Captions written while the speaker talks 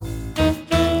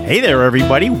Hey there,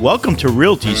 everybody. Welcome to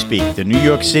Realty Speak, the New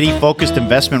York City-focused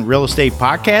investment real estate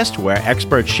podcast where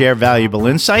experts share valuable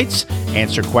insights,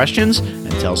 answer questions, and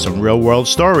tell some real-world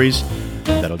stories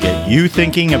that'll get you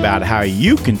thinking about how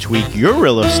you can tweak your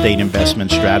real estate investment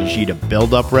strategy to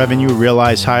build up revenue,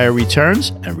 realize higher returns,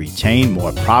 and retain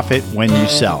more profit when you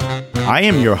sell. I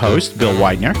am your host, Bill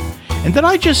Widener. And did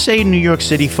I just say New York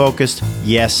City-focused?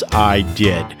 Yes, I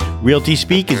did. Realty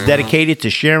Speak is dedicated to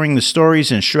sharing the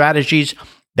stories and strategies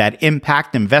that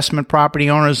impact investment property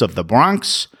owners of the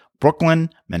Bronx, Brooklyn,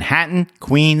 Manhattan,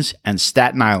 Queens, and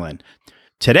Staten Island.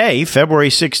 Today, February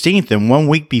 16th, and 1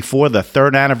 week before the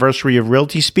third anniversary of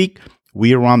Realty Speak,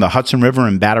 we are on the Hudson River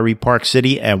in Battery Park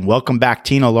City, and welcome back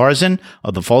Tina Larson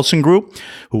of the Folsom Group,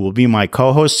 who will be my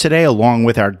co-host today, along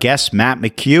with our guest Matt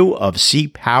McHugh of Sea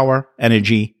Power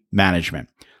Energy Management.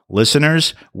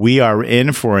 Listeners, we are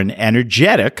in for an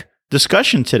energetic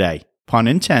discussion today, pun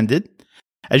intended.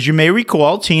 As you may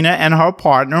recall, Tina and her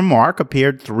partner, Mark,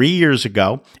 appeared 3 years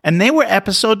ago, and they were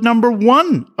episode number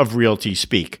 1 of Realty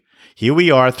Speak. Here we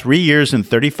are 3 years and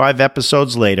 35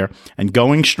 episodes later and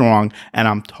going strong, and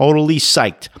I'm totally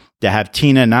psyched to have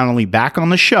Tina not only back on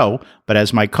the show, but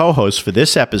as my co-host for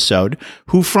this episode,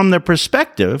 who from the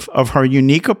perspective of her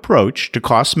unique approach to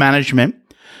cost management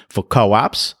for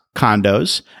co-ops,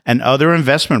 condos, and other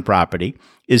investment property,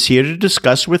 is here to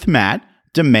discuss with Matt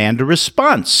demand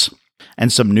response and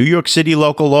some New York City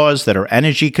local laws that are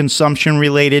energy consumption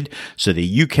related so that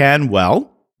you can,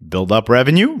 well, build up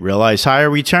revenue, realize higher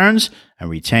returns, and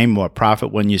retain more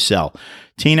profit when you sell.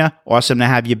 Tina, awesome to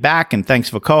have you back, and thanks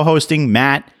for co-hosting.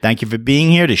 Matt, thank you for being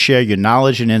here to share your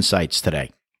knowledge and insights today.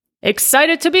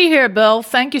 Excited to be here, Bill.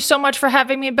 Thank you so much for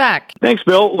having me back. Thanks,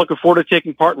 Bill. Looking forward to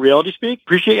taking part in Realty Speak.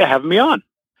 Appreciate you having me on.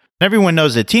 Everyone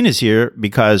knows that Tina's here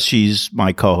because she's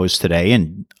my co-host today,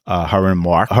 and her and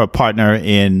Mark, her partner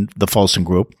in the Folsom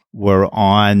Group, were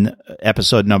on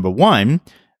episode number 1.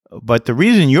 But the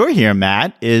reason you're here,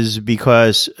 Matt, is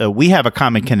because we have a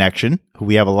common connection who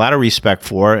we have a lot of respect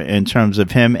for in terms of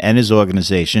him and his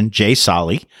organization, Jay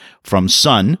Solly from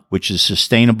SUN, which is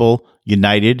Sustainable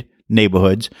United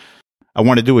Neighborhoods. I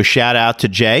want to do a shout out to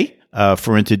Jay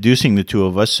for introducing the two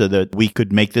of us so that we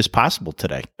could make this possible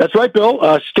today. That's right, Bill.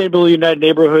 Sustainable United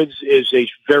Neighborhoods is a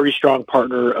very strong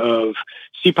partner of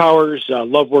Sea Powers.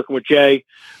 Love working with Jay.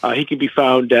 He can be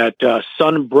found at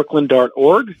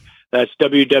sunbrooklyn.org. That's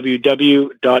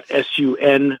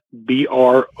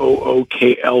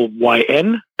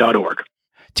www.sunbrooklyn.org.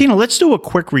 Tina, let's do a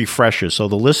quick refresher so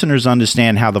the listeners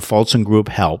understand how the Folsom Group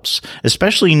helps,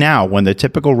 especially now when the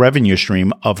typical revenue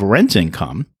stream of rent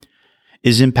income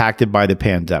is impacted by the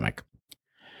pandemic,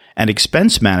 and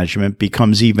expense management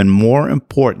becomes even more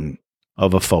important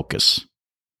of a focus.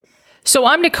 So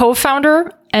I'm the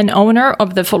co-founder and owner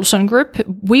of the Folsom Group.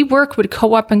 We work with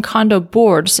co-op and condo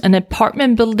boards and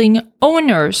apartment building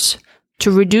owners to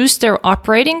reduce their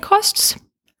operating costs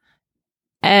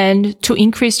and to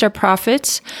increase their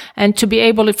profits, and to be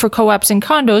able to, for co-ops and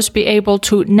condos, be able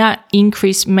to not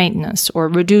increase maintenance or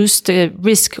reduce the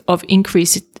risk of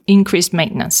increased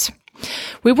maintenance.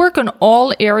 We work on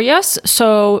all areas.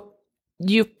 So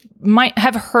you might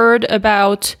have heard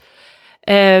about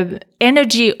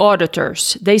energy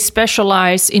auditors. They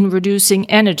specialize in reducing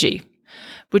energy,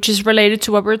 which is related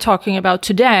to what we're talking about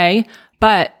today.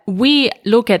 But we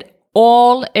look at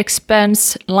all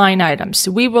expense line items.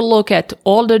 We will look at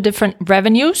all the different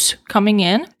revenues coming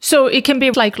in. So it can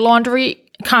be like laundry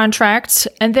contracts,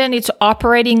 and then it's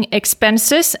operating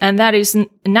expenses, and that is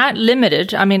not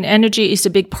limited. I mean, energy is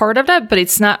a big part of that, but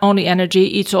it's not only energy,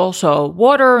 it's also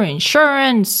water,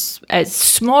 insurance, as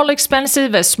small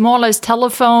expenses, as small as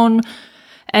telephone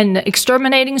and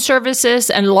exterminating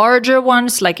services, and larger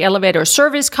ones like elevator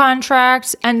service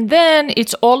contracts. And then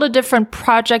it's all the different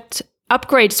project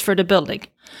upgrades for the building.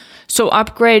 So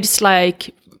upgrades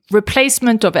like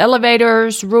replacement of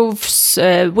elevators, roofs,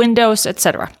 windows,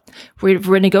 etc. We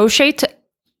renegotiate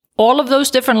all of those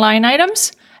different line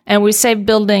items, and we save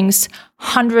buildings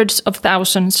hundreds of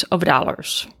thousands of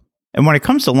dollars. And when it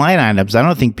comes to line items, I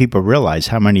don't think people realize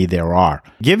how many there are.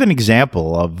 Give an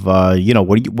example of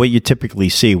what you typically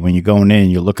see when you're going in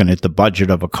and you're looking at the budget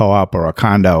of a co-op or a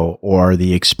condo or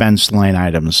the expense line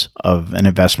items of an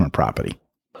investment property.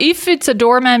 If it's a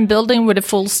doorman building with a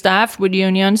full staff with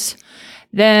unions,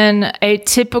 then there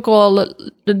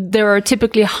are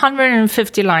typically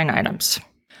 150 line items.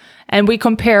 And we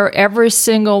compare every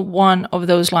single one of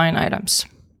those line items.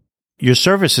 Your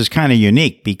service is kind of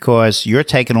unique because you're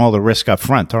taking all the risk up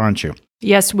front, aren't you?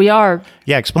 Yes, we are.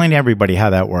 Yeah, explain to everybody how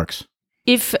that works.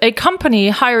 If a company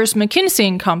hires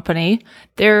McKinsey & Company,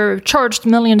 they're charged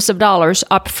millions of dollars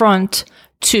up front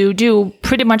to do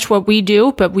pretty much what we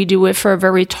do, but we do it for a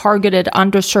very targeted,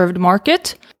 underserved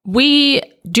market. We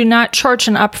do not charge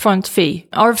an upfront fee.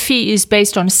 Our fee is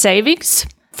based on savings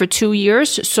for 2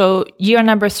 years. So year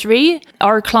number 3,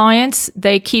 our clients,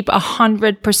 they keep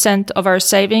 100% of our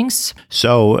savings.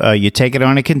 So you take it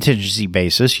on a contingency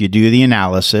basis. You do the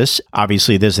analysis.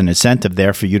 Obviously, there's an incentive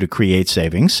there for you to create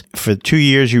savings. For 2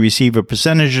 years, you receive a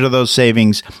percentage of those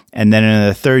savings. And then in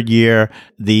the 3rd year,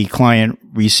 the client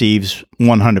receives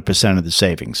 100% of the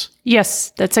savings.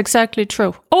 Yes, that's exactly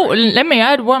true. Oh, let me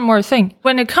add one more thing.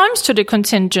 When it comes to the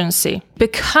contingency,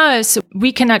 because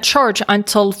we cannot charge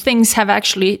until things have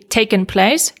actually taken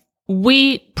place,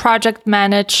 we project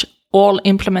manage all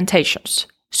implementations.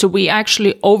 So we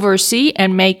actually oversee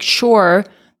and make sure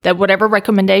that whatever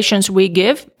recommendations we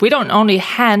give, we don't only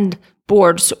hand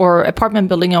boards or apartment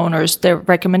building owners their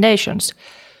recommendations.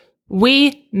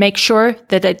 We make sure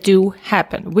that they do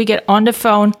happen. We get on the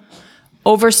phone,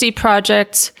 oversee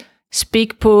projects,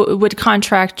 speak with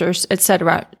contractors,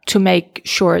 etc., to make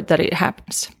sure that it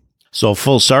happens. So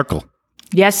full circle.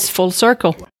 Yes, full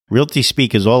circle. Realty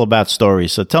Speak is all about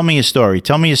stories. So tell me a story.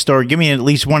 Tell me a story. Give me at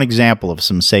least one example of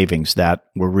some savings that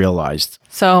were realized.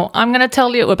 So I'm going to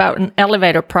tell you about an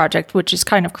elevator project, which is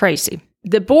kind of crazy.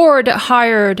 The board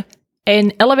hired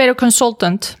an elevator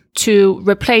consultant to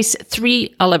replace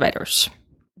 3 elevators.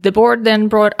 The board then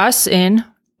brought us in.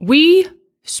 We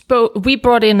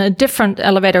brought in a different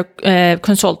elevator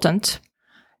consultant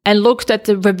and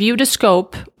reviewed the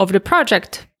scope of the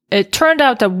project. It turned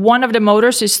out that one of the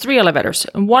motors is 3 elevators.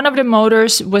 And one of the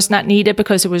motors was not needed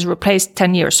because it was replaced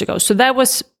 10 years ago. So that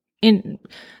was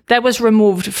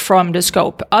removed from the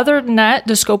scope. Other than that,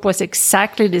 the scope was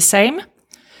exactly the same.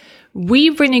 We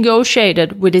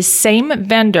renegotiated with the same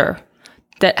vendor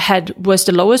that was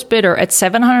the lowest bidder at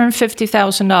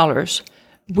 $750,000.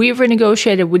 We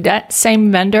renegotiated with that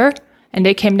same vendor, and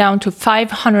they came down to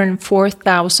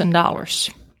 $504,000.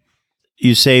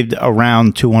 You saved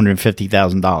around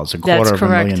 $250,000, a quarter of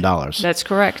 $1,000,000. That's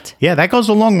correct. Yeah, that goes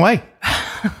a long way.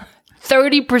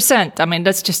 30%. I mean,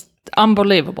 that's just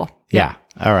unbelievable. Yeah.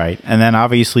 All right. And then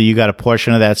obviously you got a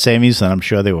portion of that savings, and I'm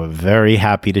sure they were very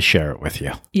happy to share it with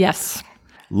you. Yes.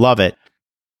 Love it.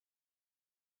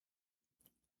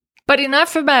 But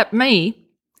enough about me.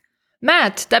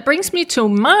 Matt, that brings me to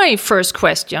my first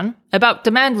question about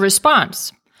demand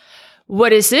response.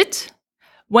 What is it?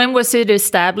 When was it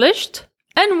established?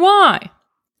 And why?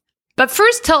 But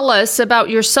first, tell us about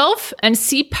yourself and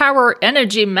CPower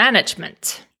Energy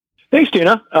Management. Thanks,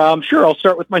 Dana. Sure, I'll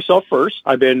start with myself first.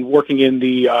 I've been working in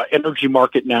the energy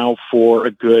market now for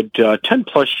a good 10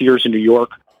 plus years in New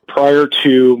York. Prior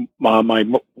to my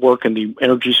work in the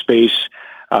energy space,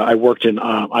 I worked in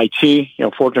IT,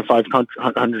 Fortune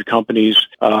 500 companies,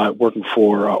 working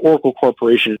for Oracle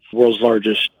Corporation, the world's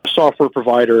largest software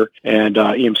provider, and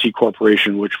EMC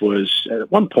Corporation, which was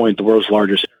at one point the world's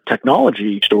largest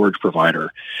technology storage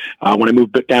provider. When I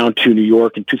moved down to New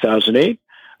York in 2008,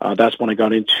 that's when I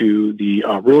got into the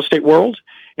real estate world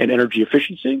and energy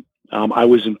efficiency. I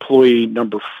was employee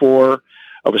number 4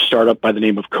 of a startup by the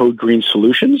name of Code Green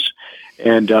Solutions.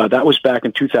 And that was back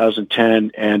in 2010,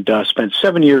 and spent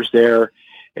 7 years there.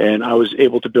 And I was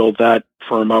able to build that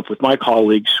firm up with my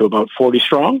colleagues, so about 40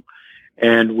 strong,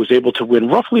 and was able to win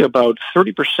roughly about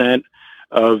 30%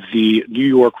 of the New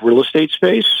York real estate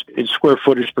space in square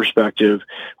footage perspective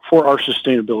for our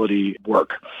sustainability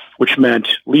work, which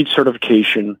meant LEED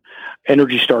certification,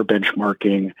 Energy Star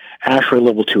benchmarking, ASHRAE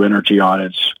Level 2 energy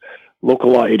audits,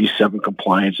 Local Law 87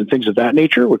 compliance, and things of that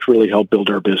nature, which really helped build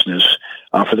our business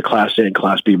for the Class A and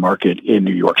Class B market in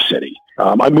New York City.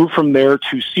 I moved from there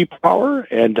to CPower,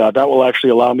 and that will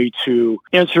actually allow me to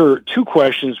answer 2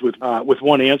 questions with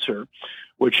one answer,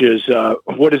 which is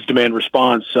what is demand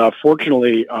response?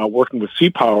 Fortunately, working with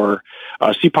CPower,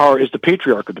 CPower is the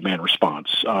patriarch of demand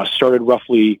response. Started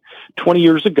roughly 20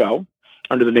 years ago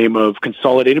under the name of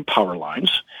Consolidated Power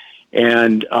Lines,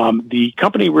 and the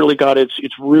company really got its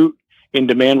root in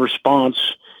demand response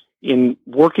in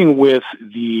working with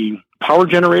the power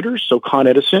generators, so Con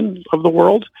Edison of the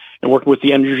world, and working with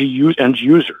the end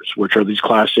users, which are these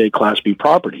Class A, Class B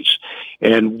properties.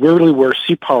 And really where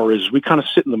CPower is, we kind of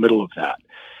sit in the middle of that.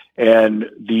 And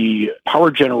the power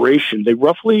generation, they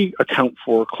roughly account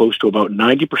for close to about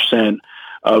 90%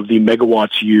 of the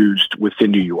megawatts used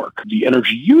within New York. The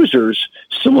energy users,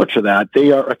 similar to that, they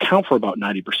account for about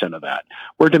 90% of that.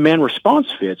 Where demand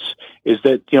response fits is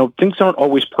that, things aren't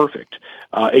always perfect.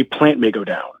 A plant may go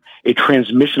down. a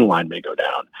transmission line may go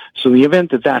down. So in the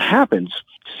event that that happens,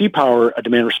 CPower, a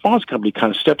demand response company,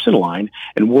 kind of steps in line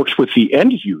and works with the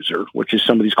end user, which is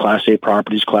some of these Class A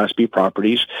properties, Class B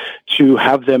properties, to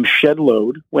have them shed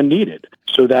load when needed.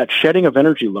 So that shedding of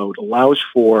energy load allows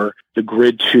for the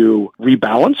grid to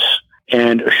rebalance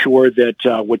and assure that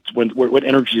what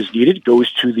energy is needed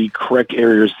goes to the correct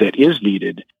areas that is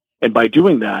needed. And by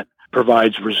doing that,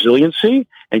 provides resiliency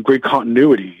and grid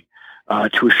continuity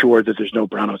to assure that there's no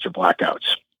brownouts or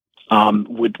blackouts.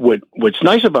 What's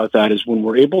nice about that is when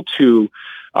we're able to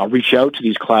reach out to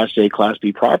these Class A, Class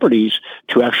B properties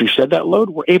to actually shed that load,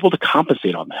 we're able to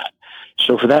compensate on that.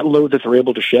 So for that load that they're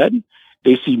able to shed,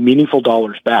 they see meaningful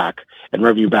dollars back and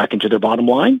revenue back into their bottom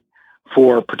line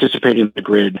for participating in the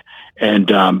grid and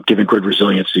giving grid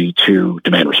resiliency to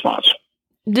demand response.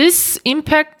 This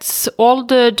impacts all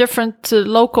the different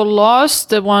local laws,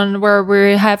 the one where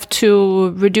we have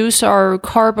to reduce our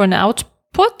carbon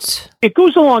output? It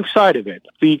goes alongside of it.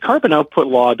 The carbon output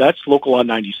law, that's Local Law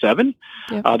 97.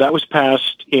 Yep. That was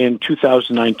passed in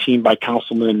 2019 by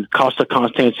Councilman Costa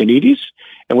Constantinides.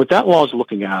 And what that law is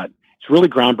looking at, it's really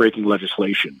groundbreaking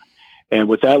legislation. And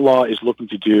what that law is looking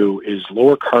to do is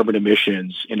lower carbon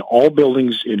emissions in all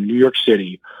buildings in New York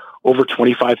City over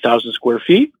 25,000 square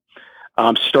feet.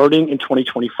 Starting in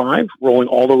 2025, rolling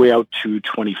all the way out to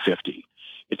 2050.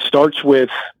 It starts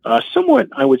with somewhat,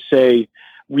 I would say,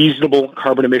 reasonable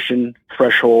carbon emission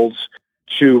thresholds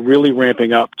to really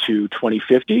ramping up to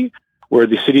 2050, where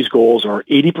the city's goals are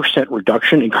 80%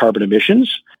 reduction in carbon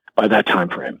emissions by that time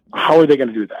frame. How are they going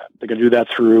to do that? They're going to do that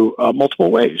through multiple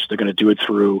ways. They're going to do it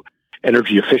through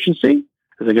energy efficiency.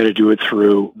 They're going to do it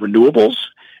through renewables.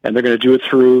 And they're going to do it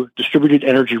through distributed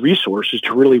energy resources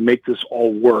to really make this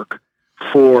all work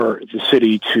for the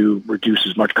city to reduce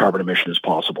as much carbon emission as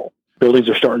possible. Buildings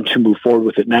are starting to move forward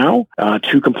with it now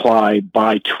to comply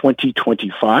by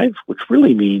 2025, which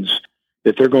really means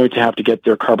that they're going to have to get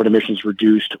their carbon emissions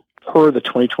reduced per the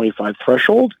 2025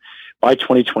 threshold by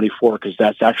 2024, because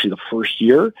that's actually the first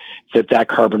year that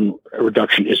carbon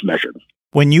reduction is measured.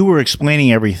 When you were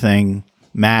explaining everything,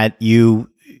 Matt,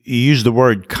 you used the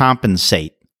word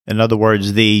compensate. In other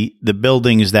words, the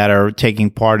buildings that are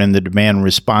taking part in the demand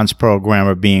response program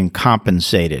are being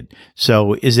compensated.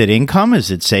 So is it income? Is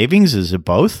it savings? Is it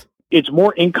both? It's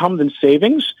more income than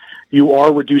savings. You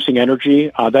are reducing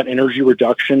energy. That energy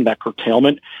reduction, that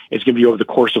curtailment, is going to be over the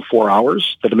course of 4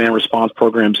 hours. The demand response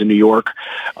programs in New York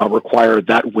require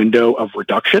that window of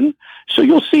reduction. So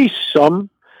you'll see some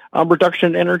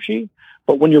reduction in energy.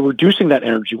 But when you're reducing that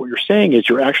energy, what you're saying is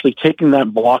you're actually taking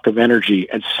that block of energy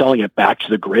and selling it back to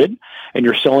the grid, and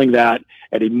you're selling that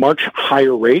at a much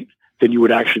higher rate than you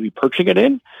would actually be purchasing it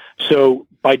in. So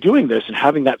by doing this and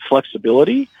having that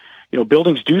flexibility,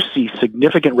 buildings do see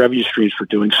significant revenue streams for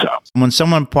doing so. When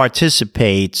someone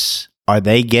participates, are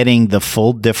they getting the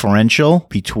full differential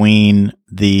between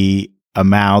the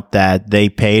amount that they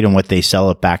paid and what they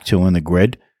sell it back to in the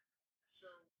grid?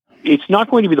 It's not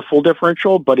going to be the full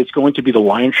differential, but it's going to be the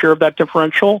lion's share of that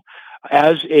differential.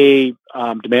 As a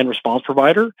demand response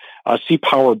provider,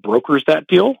 CPower brokers that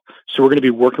deal. So we're going to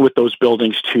be working with those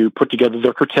buildings to put together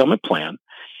their curtailment plan.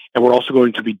 And we're also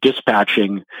going to be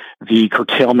dispatching the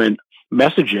curtailment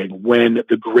messaging when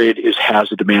the grid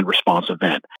has a demand response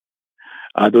event.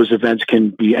 Those events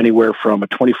can be anywhere from a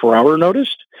 24-hour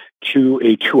notice to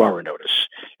a 2-hour notice.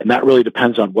 And that really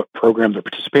depends on what program they're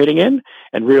participating in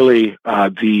and really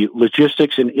the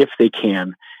logistics and if they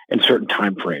can in certain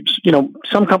time frames.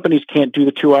 Some companies can't do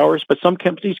the 2 hours, but some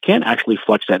companies can actually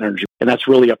flex that energy. And that's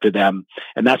really up to them.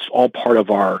 And that's all part of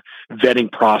our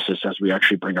vetting process as we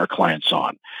actually bring our clients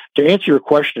on. To answer your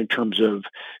question in terms of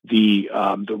the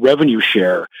revenue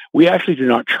share, we actually do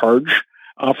not charge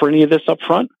for any of this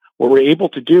upfront. What we're able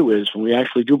to do is when we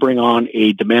actually do bring on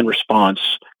a demand response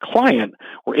client,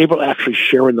 we're able to actually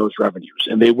share in those revenues.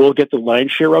 And they will get the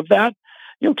lion's share of that,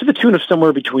 to the tune of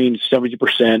somewhere between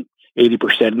 70%,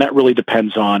 80%. And that really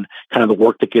depends on kind of the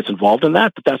work that gets involved in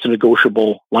that. But that's a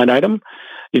negotiable line item,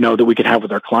 that we can have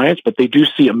with our clients. But they do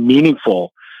see a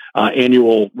meaningful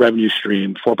annual revenue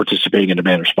stream for participating in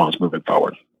demand response moving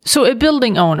forward. So a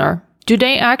building owner, do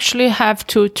they actually have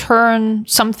to turn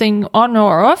something on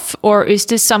or off, or is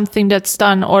this something that's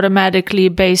done automatically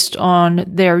based on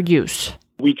their use?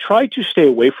 We try to stay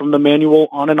away from the manual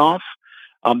on and off.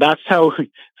 That's how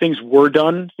things were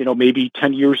done, maybe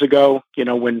 10 years ago,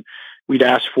 when we'd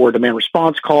ask for a demand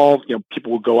response call,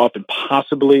 people would go up and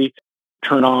possibly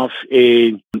turn off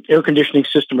a air conditioning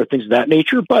system or things of that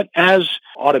nature. But as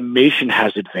automation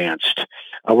has advanced,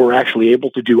 we're actually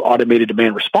able to do automated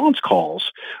demand response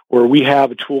calls where we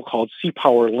have a tool called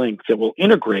CPower Link that will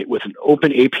integrate with an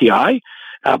open API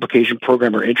application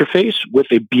programmer interface with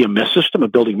a BMS system, a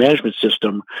building management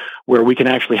system, where we can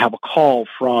actually have a call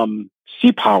from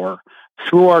CPower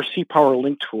through our CPower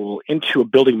Link tool into a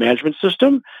building management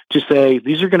system to say,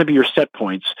 these are going to be your set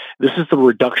points. This is the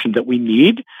reduction that we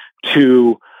need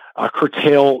to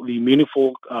curtail the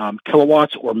meaningful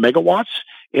kilowatts or megawatts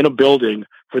in a building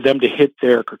for them to hit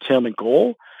their curtailment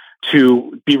goal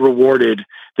to be rewarded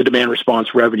the demand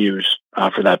response revenues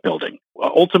for that building.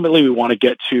 Ultimately, we want to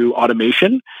get to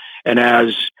automation. And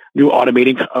as new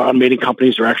automating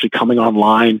companies are actually coming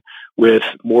online with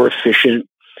more efficient,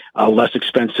 less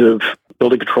expensive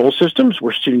building control systems,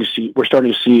 we're starting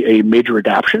to see a major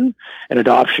adoption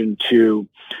to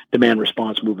demand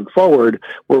response moving forward,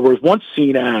 where we're once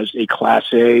seen as a Class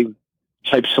A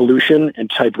type solution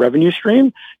and type revenue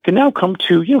stream can now come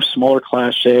to smaller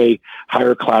Class A,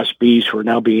 higher Class Bs who are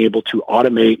now being able to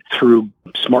automate through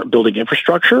smart building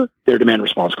infrastructure their demand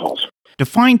response calls.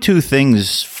 Define two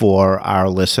things for our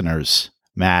listeners,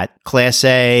 Matt. Class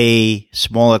A,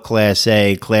 smaller Class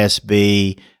A, Class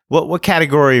B. What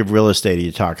category of real estate are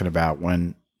you talking about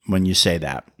when you say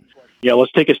that? Yeah,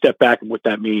 let's take a step back and what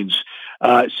that means.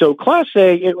 So Class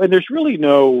A, and there's really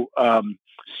no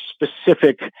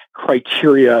specific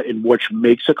criteria in which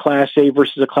makes a Class A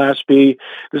versus a Class B.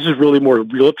 This is really more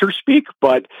realtor speak,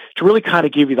 but to really kind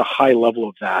of give you the high level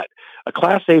of that, a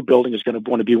Class A building is going to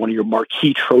want to be one of your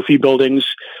marquee trophy buildings,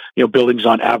 buildings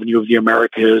on Avenue of the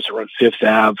Americas or on Fifth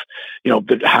Ave,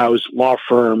 that house law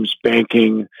firms,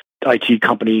 banking, IT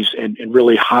companies, and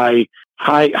really high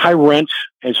rent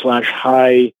and /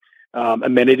 high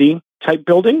amenity type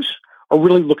buildings are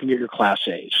really looking at your Class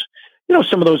A's.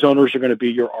 Some of those owners are going to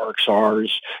be your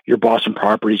RXRs, your Boston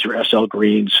Properties, your SL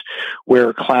Greens,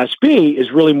 where Class B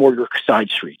is really more your side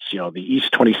streets, the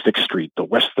East 26th Street, the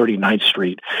West 39th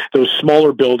Street, those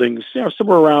smaller buildings,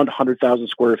 somewhere around 100,000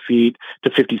 square feet to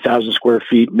 50,000 square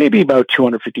feet, maybe about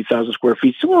 250,000 square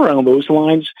feet, somewhere around those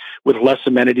lines with less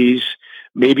amenities,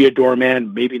 maybe a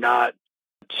doorman, maybe not.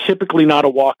 Typically not a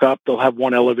walk-up. They'll have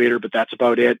one elevator, but that's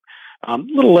about it. A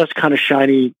little less kind of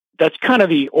shiny. That's kind of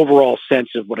the overall sense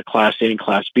of what a Class A and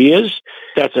Class B is.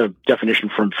 That's a definition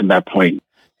from that point.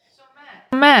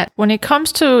 Matt, when it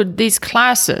comes to these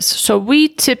classes, so we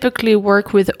typically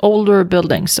work with older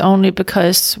buildings only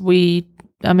because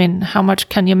how much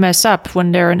can you mess up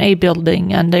when they're an A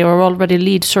building and they are already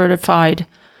LEED certified,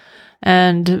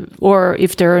 or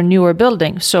if they're a newer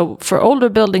building. So for older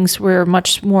buildings, we're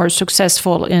much more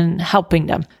successful in helping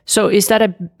them. So is that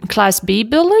a Class B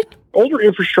building? Older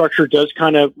infrastructure does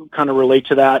kind of relate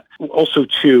to that. Also,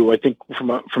 too, I think from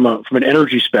an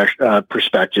energy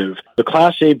perspective, the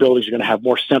Class A buildings are going to have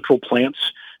more central plants,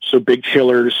 so big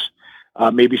chillers,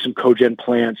 maybe some cogen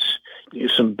plants,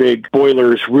 some big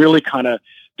boilers, really kind of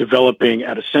developing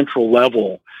at a central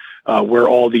level where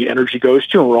all the energy goes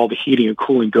to and where all the heating and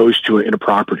cooling goes to in a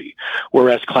property.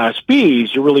 Whereas Class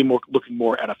Bs, you're really looking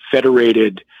more at a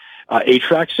federated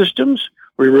HVAC systems,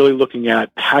 where you're really looking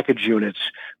at package units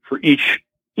for each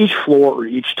floor or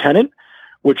each tenant,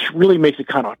 which really makes it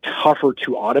kind of tougher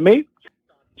to automate.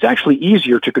 It's actually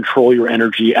easier to control your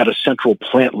energy at a central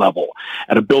plant level,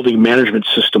 at a building management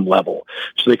system level.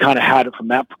 So they kind of had it from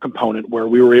that component where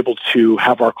we were able to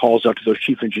have our calls out to those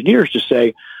chief engineers to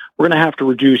say, we're going to have to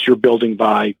reduce your building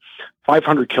by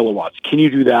 500 kilowatts. Can you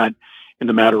do that in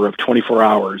the matter of 24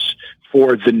 hours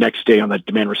for the next day on that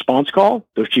demand response call?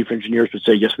 Those chief engineers would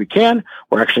say, yes, we can.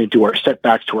 We're actually going to do our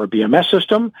setbacks to our BMS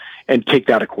system and take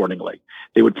that accordingly.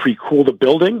 They would pre-cool the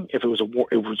building. If it was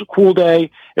a cool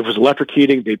day, if it was electric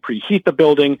heating, they'd preheat the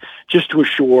building just to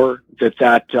assure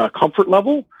that comfort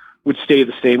level would stay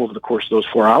the same over the course of those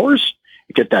 4 hours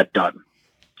and get that done.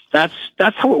 That's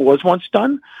how it was once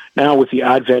done. Now, with the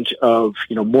advent of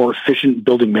more efficient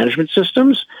building management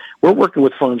systems, we're working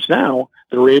with firms now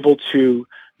that are able to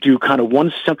do kind of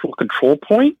one central control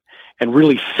point and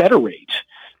really federate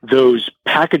those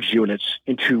package units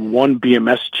into one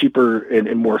BMS, cheaper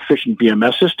and more efficient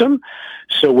BMS system.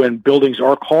 So when buildings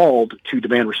are called to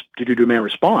do demand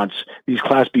response, these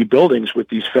Class B buildings with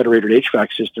these federated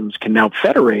HVAC systems can now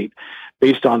federate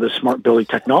based on the smart building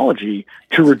technology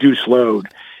to reduce load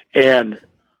and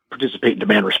participate in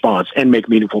demand response and make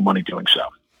meaningful money doing so.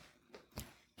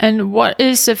 And what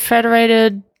is a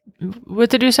federated, what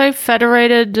did you say?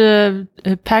 Federated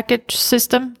package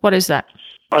system? What is that?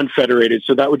 Unfederated.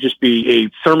 So that would just be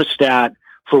a thermostat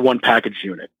for one package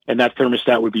unit. And that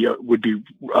thermostat would be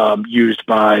used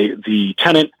by the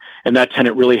tenant And that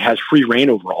tenant really has free reign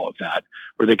over all of that,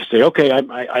 where they could say, okay,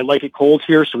 I like it cold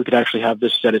here, so we could actually have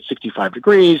this set at 65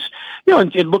 degrees,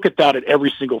 and look at that at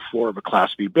every single floor of a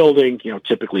Class B building,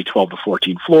 typically 12 to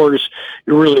 14 floors.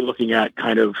 You're really looking at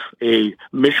kind of a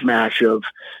mishmash of,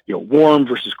 warm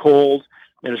versus cold,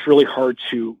 and it's really hard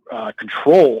to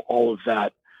control all of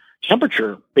that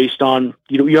temperature based on,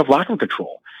 you have lack of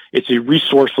control. It's a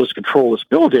resourceless, controlless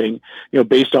building,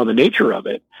 based on the nature of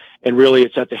it. And really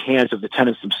it's at the hands of the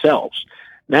tenants themselves.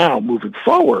 Now, moving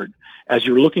forward, as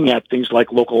you're looking at things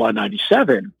like Local Law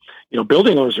 97,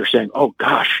 building owners are saying, oh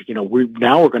gosh, we're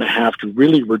going to have to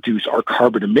really reduce our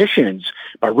carbon emissions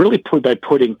by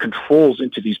putting controls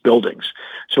into these buildings.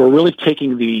 So we're really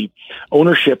taking the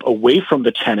ownership away from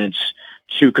the tenants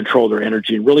to control their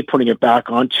energy and really putting it back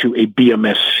onto a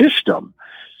BMS system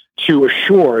to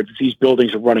assure that these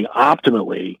buildings are running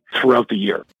optimally throughout the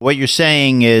year. What you're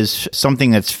saying is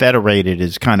something that's federated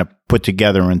is kind of put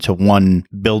together into one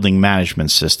building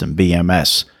management system,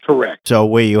 BMS. Correct. So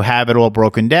where you have it all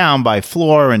broken down by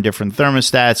floor and different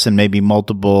thermostats and maybe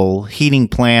multiple heating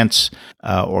plants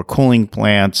or cooling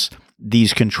plants,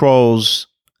 these controls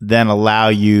then allow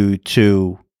you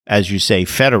to, as you say,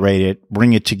 federate it,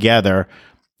 bring it together.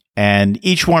 And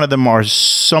each one of them are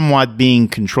somewhat being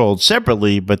controlled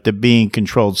separately, but they're being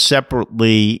controlled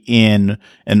separately in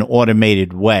an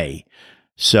automated way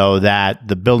so that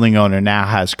the building owner now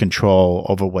has control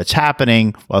over what's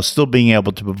happening while still being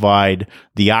able to provide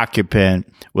the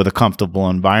occupant with a comfortable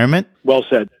environment. Well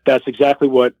said. That's exactly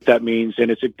what that means.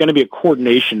 And it's going to be a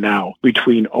coordination now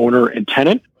between owner and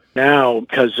tenant. Now,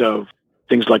 because of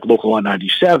things like Local Law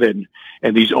 97,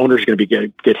 and these owners are going to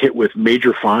be get hit with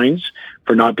major fines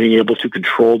for not being able to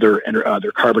control their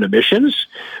carbon emissions.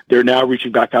 They're now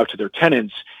reaching back out to their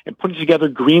tenants and putting together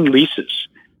green leases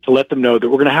to let them know that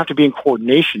we're going to have to be in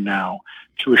coordination now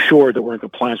to assure that we're in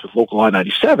compliance with Local Law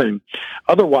 97.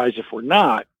 Otherwise, if we're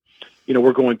not,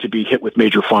 we're going to be hit with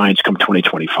major fines come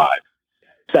 2025.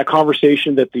 It's that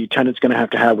conversation that the tenant's going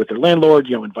to have with their landlord,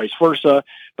 and vice versa.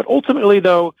 But ultimately,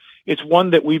 though, it's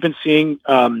one that we've been seeing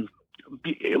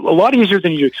a lot easier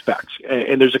than you expect.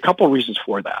 And there's a couple of reasons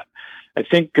for that. I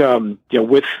think,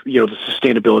 with, the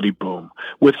sustainability boom,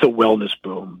 with the wellness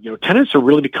boom, tenants are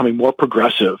really becoming more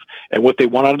progressive at what they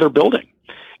want out of their building.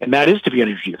 And that is to be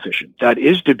energy efficient. That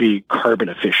is to be carbon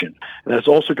efficient. And that's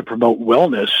also to promote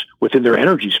wellness within their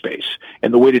energy space.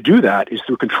 And the way to do that is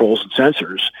through controls and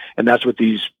sensors. And that's what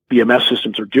these BMS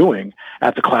systems are doing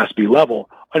at the Class B level,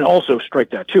 and also strike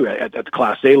that too at the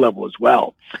Class A level as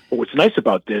well. But what's nice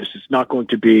about this is not going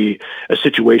to be a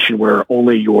situation where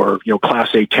only your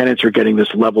Class A tenants are getting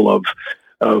this level of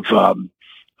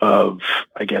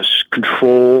I guess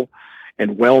control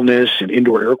and wellness and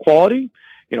indoor air quality.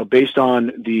 Based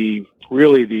on the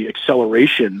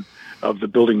acceleration of the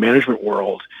building management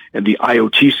world and the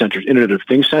IoT sensors, Internet of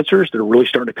Things sensors that are really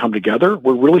starting to come together,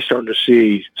 we're really starting to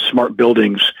see smart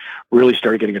buildings really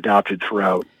start getting adopted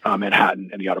throughout Manhattan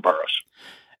and the outer boroughs.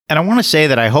 And I want to say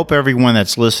that I hope everyone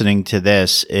that's listening to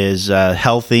this is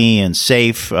healthy and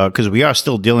safe because we are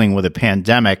still dealing with a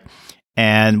pandemic.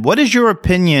 And what is your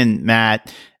opinion,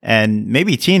 Matt? And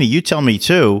maybe Tina, you tell me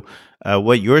too,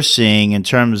 what you're seeing in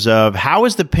terms of how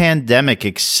is the pandemic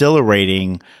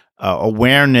accelerating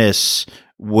awareness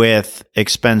with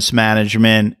expense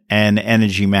management and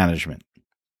energy management?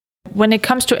 When it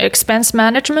comes to expense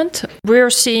management, we're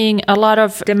seeing a lot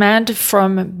of demand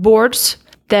from boards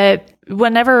that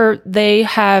whenever they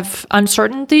have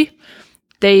uncertainty,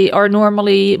 they are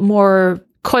normally more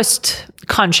cost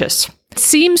conscious. It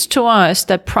seems to us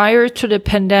that prior to the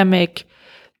pandemic,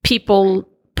 people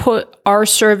put our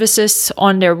services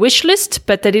on their wish list,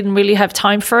 but they didn't really have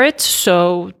time for it.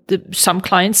 So some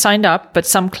clients signed up, but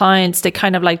some clients, they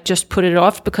kind of just put it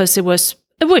off because it was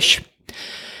a wish.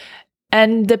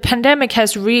 And the pandemic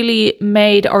has really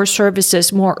made our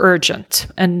services more urgent.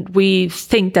 And we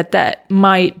think that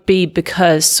might be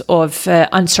because of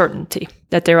uncertainty,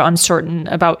 that they're uncertain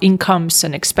about incomes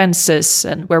and expenses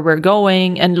and where we're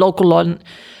going. And Local Law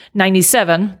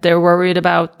 97, they're worried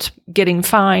about getting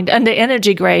fined. And the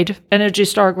Energy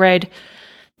Star grade,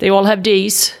 they all have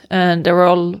Ds, and they're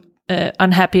all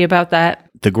unhappy about that.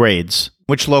 The grades.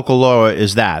 Which local law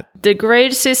is that? The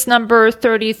grades is number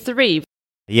 33.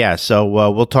 Yeah, so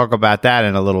we'll talk about that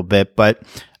in a little bit. But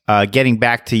getting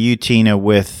back to you, Tina,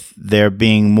 with there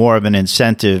being more of an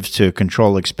incentive to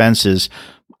control expenses,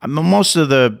 most of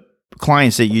the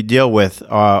clients that you deal with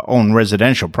own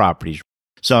residential properties.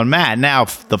 So, Matt, now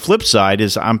the flip side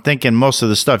is I'm thinking most of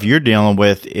the stuff you're dealing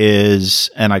with is,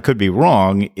 and I could be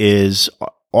wrong, is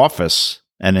office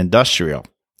and industrial.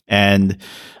 And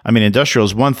I mean, industrial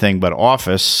is one thing, but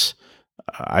office,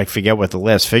 I forget what the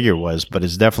last figure was, but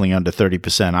it's definitely under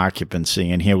 30%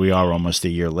 occupancy. And here we are almost a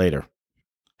year later.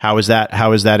 How is that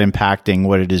impacting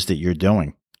what it is that you're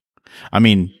doing? I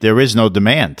mean, there is no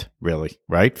demand really,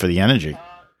 right, for the energy.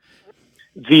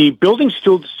 The buildings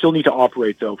still need to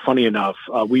operate, though. Funny enough,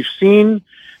 we've seen,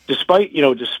 despite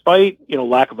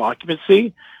lack of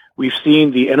occupancy, we've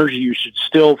seen the energy usage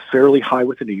still fairly high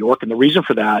within New York. And the reason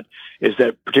for that is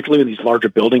that, particularly in these larger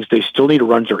buildings, they still need to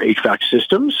run their HVAC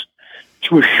systems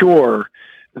to assure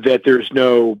that there's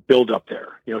no buildup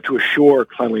there, to assure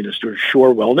cleanliness, to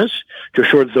assure wellness, to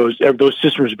assure that those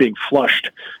systems are being flushed,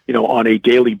 on a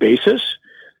daily basis,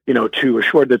 to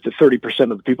assure that the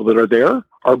 30% of the people that are there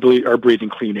are breathing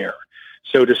clean air.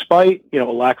 So despite, a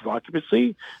lack of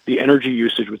occupancy, the energy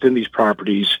usage within these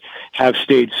properties have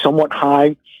stayed somewhat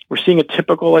high. We're seeing a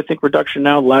typical, I think, reduction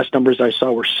now. The last numbers I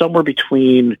saw were somewhere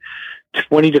between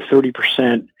 20 to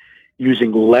 30%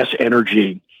 using less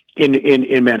energy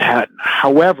in Manhattan.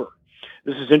 However,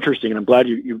 this is interesting, and I'm glad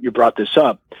you brought this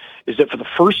up, is that for the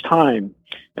first time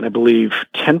in, I believe,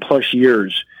 10 plus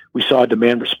years, we saw a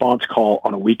demand response call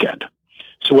on a weekend.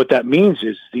 So what that means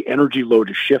is the energy load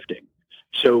is shifting.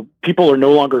 So people are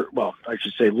no longer,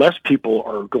 less people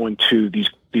are going to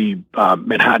the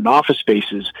Manhattan office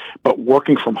spaces, but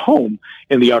working from home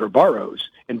in the outer boroughs.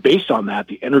 And based on that,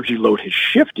 the energy load has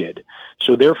shifted.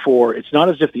 So therefore, it's not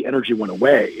as if the energy went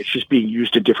away. It's just being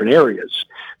used in different areas.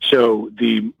 So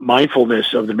the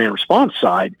mindfulness of the demand response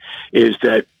side is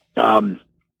that,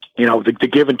 the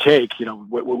give and take,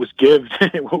 what was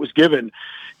given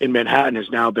in Manhattan has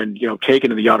now been,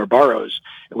 taken in the outer boroughs.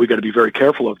 And we've got to be very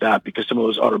careful of that because some of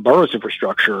those outer boroughs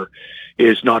infrastructure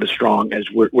is not as strong as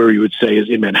where you would say is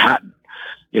in Manhattan.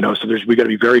 So we got to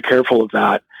be very careful of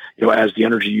that, as the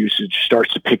energy usage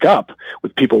starts to pick up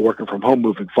with people working from home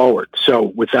moving forward. So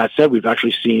with that said, we've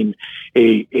actually seen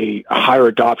a higher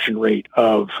adoption rate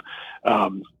of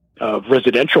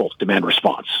residential demand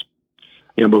response,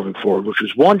 moving forward, which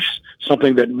was once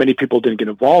something that many people didn't get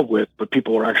involved with, but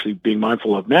people are actually being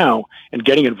mindful of now and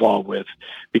getting involved with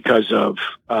because of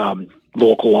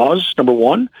local laws, number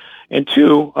one, and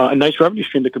two, a nice revenue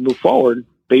stream that can move forward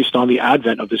based on the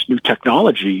advent of this new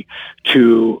technology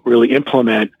to really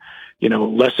implement,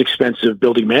 less expensive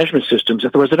building management systems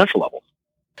at the residential level.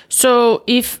 So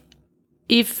if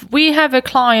we have a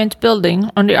client building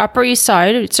on the Upper East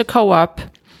Side, it's a co-op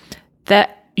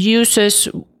that uses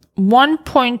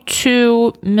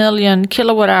 1.2 million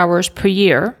kilowatt hours per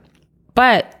year,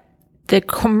 but the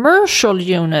commercial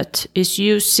unit is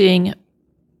using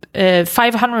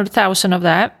 500,000 of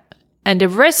that, and the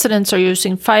residents are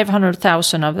using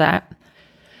 500,000 of that.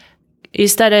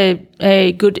 Is that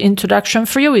a good introduction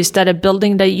for you? Is that a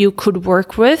building that you could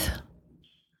work with?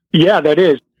 Yeah, that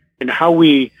is. And how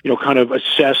we, kind of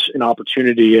assess an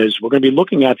opportunity is we're going to be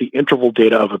looking at the interval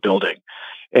data of a building.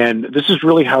 And this is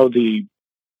really how the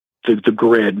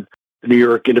grid, the New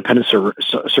York Independent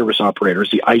Service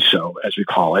Operators, the ISO, as we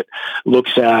call it,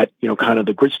 looks at, kind of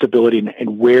the grid stability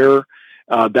and where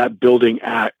that building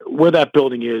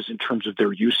is in terms of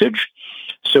their usage.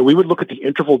 So we would look at the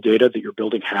interval data that your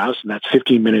building has, and that's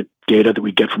 15-minute data that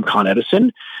we get from Con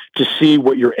Edison to see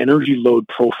what your energy load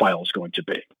profile is going to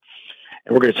be.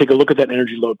 And we're going to take a look at that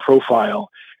energy load profile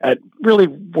at really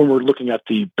when we're looking at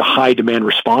the high demand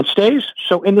response days.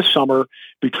 So in the summer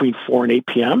between 4 and 8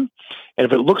 p.m. And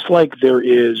if it looks like there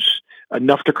is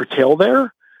enough to curtail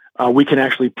there, we can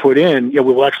actually put in, we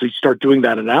will actually start doing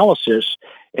that analysis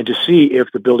and to see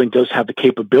if the building does have the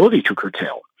capability to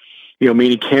curtail.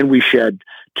 Meaning can we shed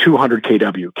 200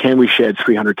 kW? Can we shed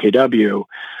 300 kW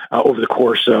over the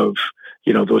course of,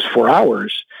 those 4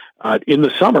 hours in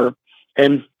the summer?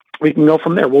 And we can go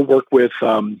from there. We'll work with,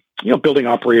 building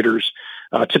operators,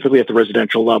 typically at the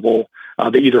residential level.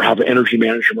 They either have an energy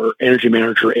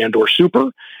manager and or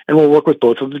super, and we'll work with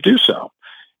both of them to do so.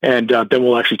 And then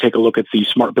we'll actually take a look at the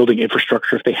smart building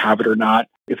infrastructure, if they have it or not.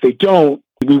 If they don't,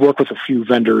 we work with a few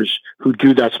vendors who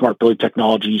do that smart building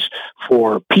technologies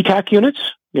for PTAC units,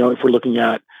 if we're looking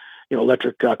at,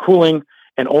 electric cooling.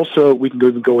 And also we can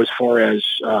even go as far as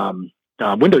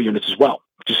window units as well,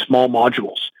 just small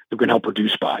modules that can help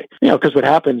reduce by. Because what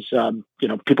happens,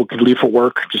 people can leave for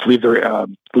work, just leave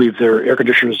their air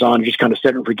conditioners on, just kind of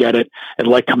set and forget it, and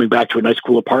like coming back to a nice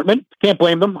cool apartment. Can't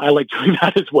blame them. I like doing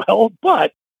that as well.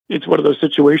 But it's one of those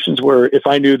situations where if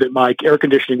I knew that my air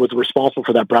conditioning was responsible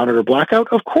for that brownout or blackout,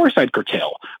 of course I'd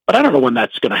curtail. But I don't know when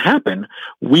that's going to happen.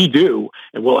 We do,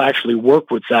 and we'll actually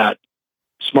work with that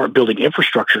smart building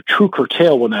infrastructure to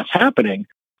curtail when that's happening,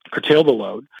 curtail the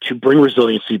load, to bring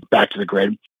resiliency back to the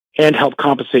grid, and help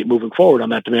compensate moving forward on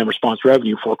that demand response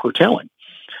revenue for curtailing.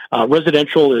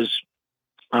 Residential is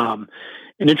an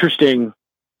interesting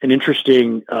an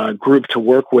interesting group to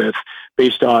work with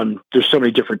based on there's so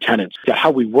many different tenants.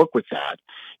 How we work with that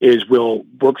is we'll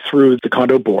work through the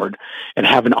condo board and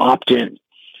have an opt-in.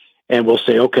 And we'll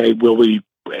say, okay, will we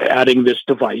adding this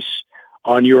device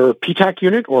on your PTAC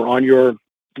unit or on your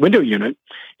window unit?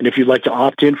 And if you'd like to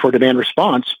opt in for demand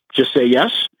response, just say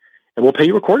yes, and we'll pay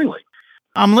you accordingly.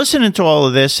 I'm listening to all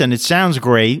of this, and it sounds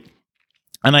great.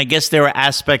 And I guess there are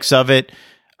aspects of it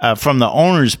from the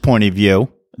owner's point of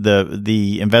view,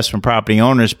 the investment property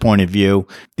owner's point of view.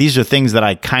 These are things that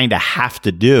I kind of have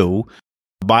to do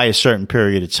by a certain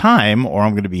period of time, or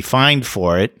I'm going to be fined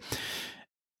for it.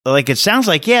 Like, it sounds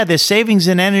like, yeah, there's savings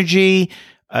in energy.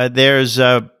 There's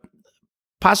a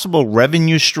possible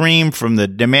revenue stream from the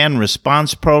demand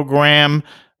response program,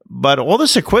 but all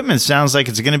this equipment sounds like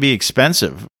it's going to be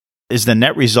expensive. Is the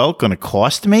net result going to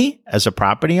cost me as a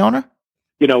property owner?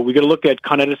 We got to look at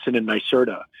Con Edison and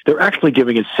NYSERDA. They're actually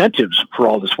giving incentives for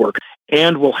all this work,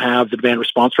 and we'll have the demand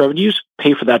response revenues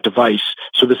pay for that device.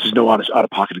 So this is no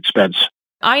out-of-pocket expense.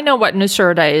 I know what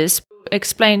NYSERDA is.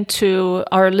 Explain to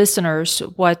our listeners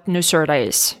what NYSERDA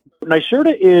is.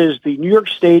 NYSERDA is the New York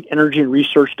State Energy and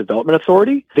Research Development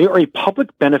Authority. They are a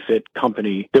public benefit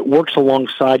company that works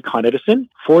alongside Con Edison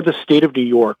for the state of New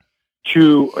York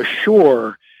to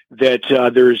assure that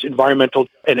there's environmental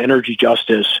and energy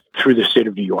justice through the state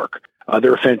of New York.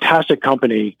 They're a fantastic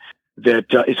company that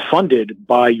is funded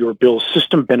by your bill's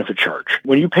system benefit charge.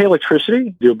 When you pay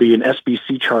electricity, there'll be an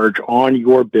SBC charge on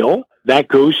your bill. That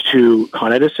goes to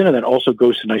Con Edison, and that also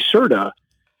goes to NYSERDA,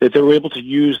 that they were able to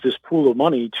use this pool of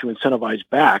money to incentivize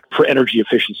back for energy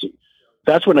efficiency.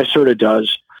 That's what NYSERDA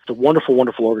does. It's a wonderful,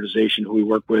 wonderful organization who we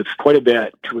work with quite a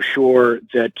bit to assure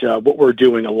that what we're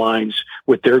doing aligns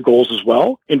with their goals as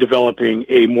well in developing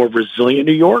a more resilient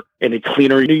New York and a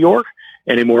cleaner New York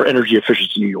and a more energy efficient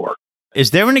New York.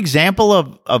 Is there an example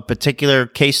of a particular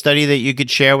case study that you could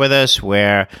share with us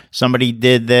where somebody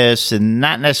did this, and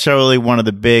not necessarily one of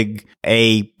the big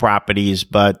A properties,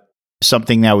 but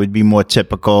something that would be more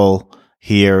typical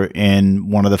here in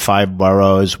one of the 5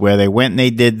 boroughs where they went and they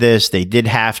did this? They did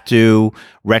have to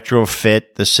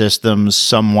retrofit the systems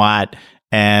somewhat,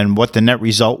 and what the net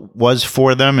result was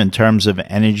for them in terms of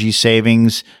energy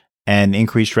savings and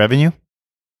increased revenue?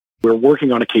 We're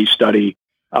working on a case study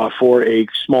for a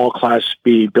small Class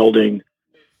B building,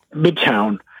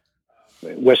 Midtown,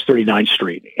 West 39th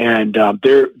Street. And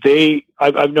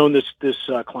I've known this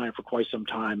client for quite some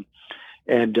time,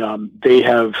 and they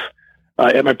have,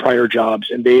 at my prior jobs,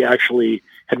 and they actually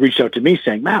had reached out to me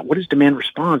saying, Matt, what is demand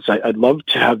response? I'd love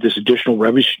to have this additional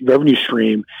revenue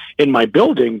stream in my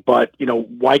building, but,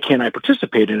 why can't I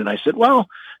participate in it? And I said, well,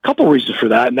 a couple of reasons for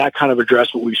that. And that kind of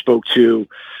addressed what we spoke to,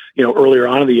 earlier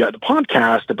on in the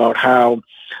podcast about how,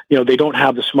 they don't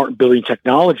have the smart building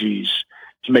technologies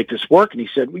to make this work. And he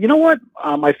said, well, you know what?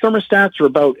 My thermostats are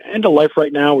about end of life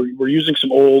right now. We're using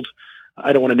some old,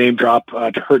 I don't want to name drop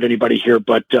to hurt anybody here,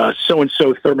 but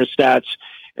so-and-so thermostats.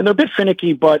 And they're a bit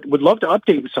finicky, but would love to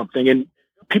update with something. And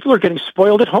people are getting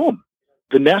spoiled at home.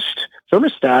 The Nest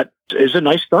thermostat is a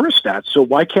nice thermostat. So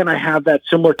why can't I have that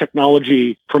similar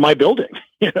technology for my building?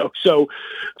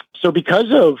 So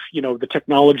because of, the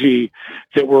technology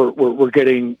that we're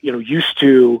getting, used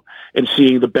to and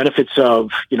seeing the benefits of,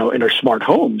 in our smart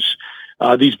homes,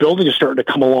 these buildings are starting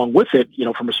to come along with it,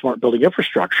 from a smart building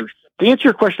infrastructure. To answer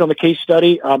your question on the case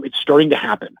study, it's starting to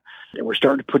happen. And we're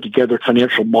starting to put together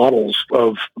financial models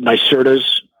of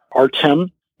NYSERDA's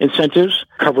RTEM incentives,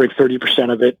 covering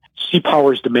 30% of it,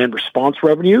 C-Power's demand response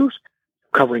revenues,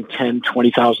 covering $10,000,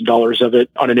 $20,000 of it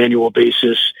on an annual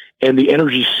basis, and the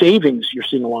energy savings you're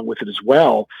seeing along with it as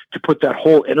well, to put that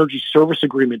whole energy service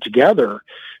agreement together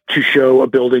to show a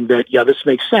building that, yeah, this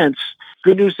makes sense.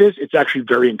 Good news is it's actually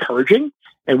very encouraging,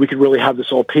 and we could really have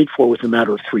this all paid for within a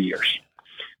matter of 3 years.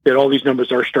 That all these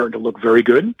numbers are starting to look very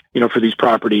good, for these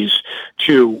properties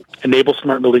to enable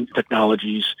smart building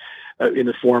technologies in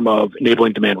the form of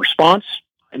enabling demand response,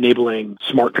 enabling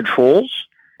smart controls,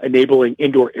 enabling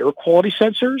indoor air quality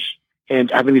sensors, and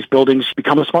having these buildings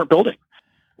become a smart building.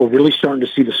 We're really starting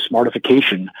to see the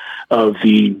smartification of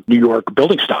the New York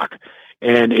building stock.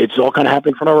 And it's all kind of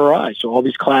happening in front of our eyes. So all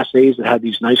these Class A's that had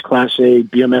these nice Class A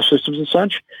BMS systems and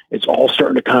such, it's all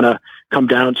starting to kind of come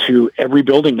down to every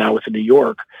building now within New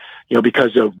York,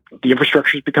 because of the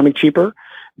infrastructure is becoming cheaper,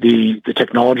 the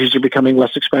technologies are becoming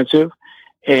less expensive,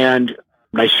 and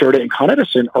NYSERDA and Con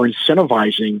Edison are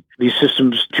incentivizing these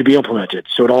systems to be implemented.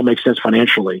 So it all makes sense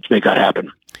financially to make that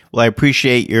happen. Well, I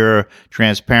appreciate your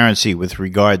transparency with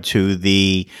regard to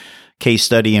the case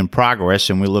study in progress,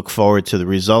 and we look forward to the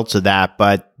results of that.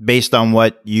 But based on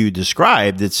what you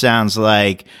described, it sounds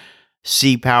like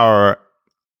C-Power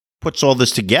puts all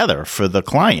this together for the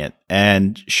client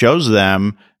and shows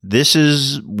them this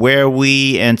is where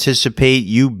we anticipate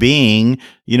you being,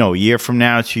 a year from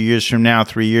now, 2 years from now,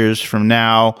 3 years from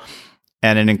now.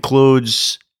 And it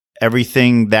includes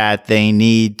everything that they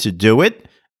need to do it.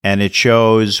 And it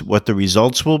shows what the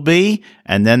results will be.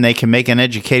 And then they can make an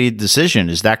educated decision.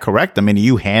 Is that correct? I mean, are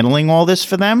you handling all this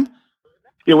for them?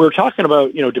 Yeah, we were talking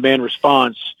about, demand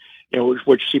response,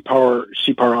 which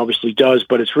CPower obviously does,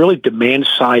 but it's really demand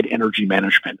side energy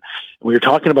management. When you're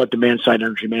talking about demand side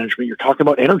energy management, you're talking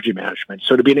about energy management.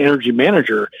 So to be an energy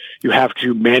manager, you have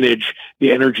to manage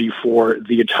the energy for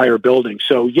the entire building.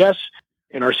 So yes,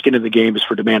 and our skin in the game is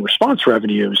for demand response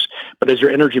revenues, but as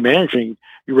you're energy managing,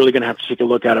 you're really going to have to take a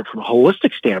look at it from a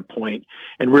holistic standpoint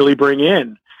and really bring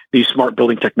in these smart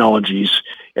building technologies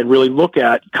and really look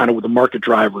at kind of the market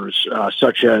drivers,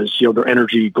 such as their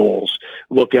energy goals.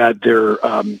 Look at their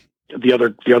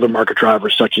the other market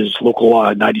drivers, such as local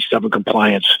law 97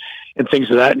 compliance and things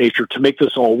of that nature, to make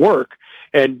this all work.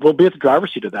 And we'll be at the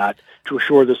driver's seat of that to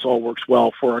assure this all works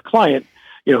well for our client,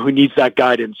 who needs that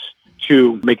guidance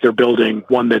to make their building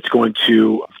one that's going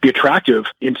to be attractive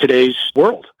in today's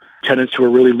world. Tenants who are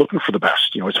really looking for the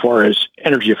best, as far as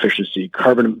energy efficiency,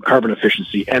 carbon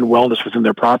efficiency, and wellness within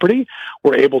their property.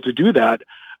 We're able to do that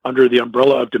under the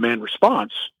umbrella of demand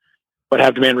response, but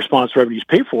have demand response revenues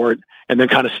pay for it, and then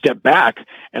kind of step back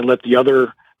and let the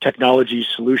other technology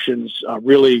solutions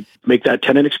really make that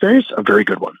tenant experience a very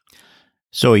good one.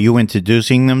 So are you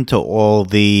introducing them to all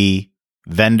the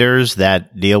vendors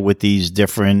that deal with these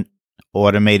different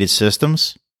automated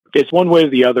systems? It's one way or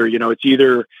the other. It's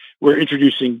either we're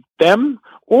introducing them,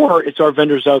 or it's our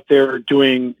vendors out there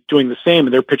doing the same,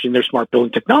 and they're pitching their smart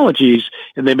building technologies,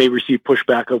 and they may receive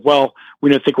pushback of, well, we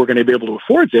don't think we're going to be able to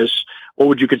afford this. What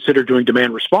would you consider doing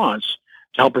demand response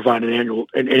to help provide an annual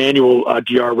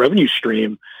DR revenue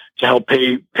stream to help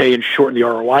pay and shorten the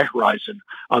ROI horizon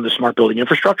on the smart building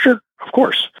infrastructure? Of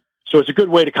course. So it's a good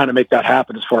way to kind of make that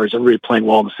happen as far as everybody playing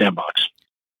well in the sandbox.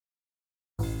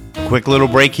 Quick little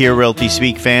break here, Realty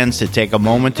Speak fans, to take a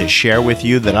moment to share with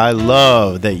you that I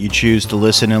love that you choose to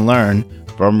listen and learn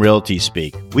from Realty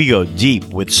Speak. We go deep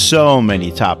with so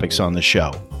many topics on the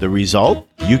show. The result?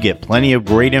 You get plenty of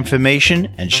great information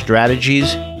and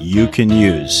strategies you can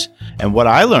use. And what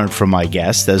I learned from my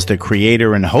guest as the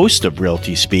creator and host of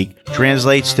Realty Speak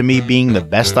translates to me being the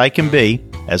best I can be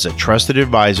as a trusted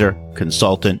advisor,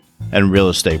 consultant, and real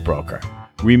estate broker.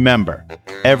 Remember,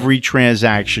 every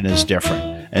transaction is different.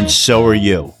 And so are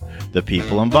you, the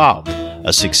people involved.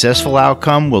 A successful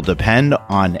outcome will depend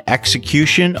on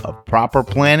execution of proper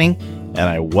planning, and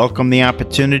I welcome the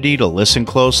opportunity to listen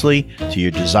closely to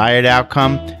your desired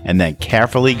outcome and then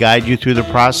carefully guide you through the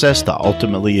process to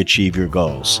ultimately achieve your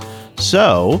goals.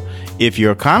 So, if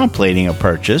you're contemplating a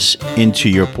purchase into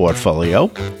your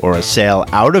portfolio or a sale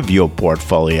out of your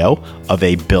portfolio of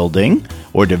a building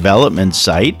or development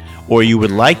site, or you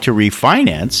would like to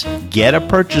refinance, get a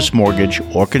purchase mortgage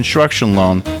or construction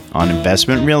loan on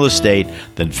investment real estate,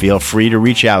 then feel free to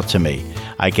reach out to me.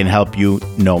 I can help you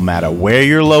no matter where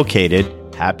you're located.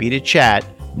 Happy to chat.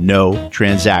 No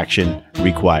transaction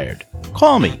required.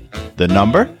 Call me. The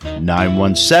number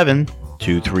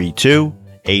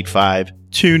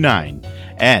 917-232-8529.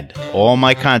 And all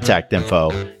my contact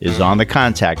info is on the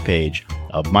contact page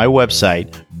of my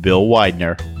website,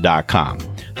 BillWeidner.com.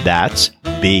 That's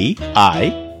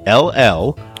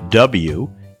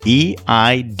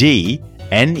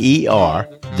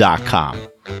BillWeidner.com.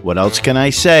 What else can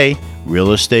I say?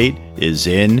 Real estate is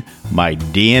in my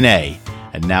DNA.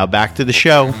 And now back to the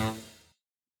show.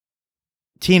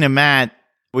 Tina, Matt,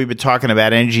 we've been talking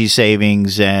about energy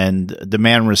savings and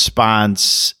demand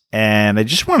response. And I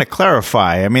just want to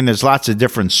clarify, I mean, there's lots of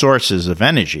different sources of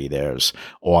energy. There's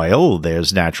oil,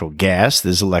 there's natural gas,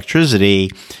 there's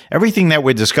electricity. Everything that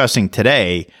we're discussing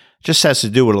today just has to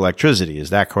do with electricity. Is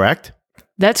that correct?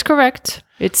 That's correct.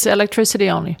 It's electricity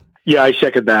only. Yeah, I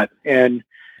second that. And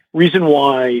reason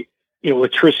why,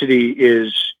 electricity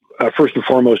is, first and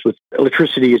foremost, with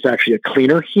electricity is actually a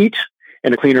cleaner heat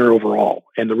and a cleaner overall.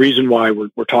 And the reason why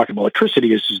we're talking about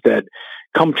electricity is that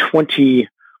come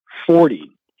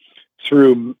 2040,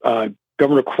 through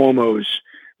Governor Cuomo's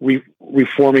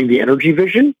reforming the energy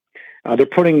vision, they're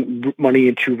putting money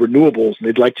into renewables, and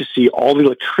they'd like to see all the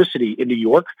electricity in New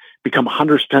York become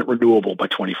 100% renewable by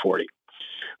 2040,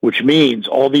 which means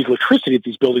all these electricity that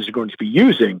these buildings are going to be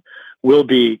using will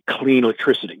be clean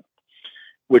electricity,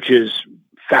 which is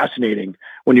fascinating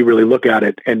when you really look at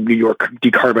it, and New York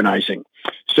decarbonizing.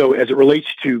 So as it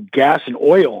relates to gas and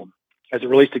oil,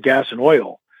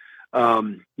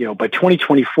 by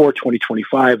 2024,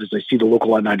 2025, as I see the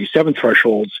local law 97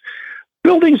 thresholds,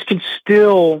 buildings can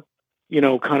still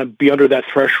kind of be under that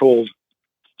threshold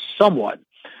somewhat.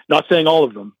 Not saying all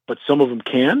of them, but some of them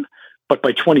can. But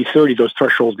by 2030, those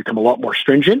thresholds become a lot more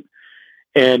stringent,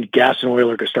 and gas and oil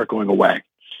are going to start going away.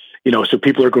 So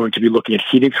people are going to be looking at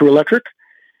heating through electric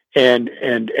and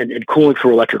cooling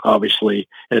through electric, obviously,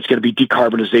 and it's going to be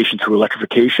decarbonization through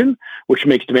electrification, which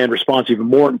makes demand response even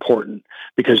more important,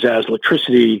 because as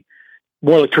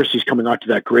more electricity is coming onto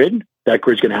that grid's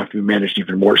going to have to be managed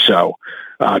even more so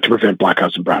to prevent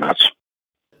blackouts and brownouts.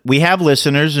 We have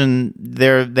listeners, and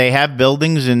they have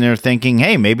buildings, and they're thinking,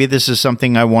 hey, maybe this is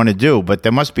something I want to do, but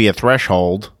there must be a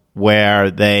threshold where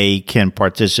they can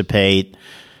participate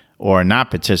or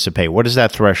not participate. What is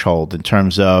that threshold in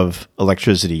terms of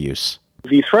electricity use?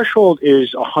 The threshold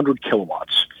is 100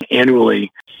 kilowatts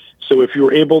annually. So if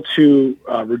you're able to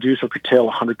reduce or curtail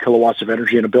 100 kilowatts of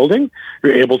energy in a building,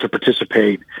 you're able to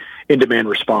participate in demand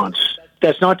response.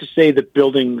 That's not to say that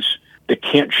buildings that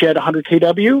can't shed 100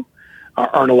 kW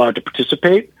aren't allowed to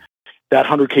participate. That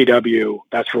 100 kW,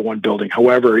 that's for one building.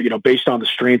 However, based on the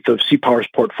strength of CPower's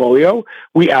portfolio,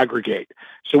 we aggregate.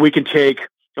 So we can take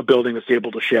a building that's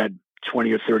able to shed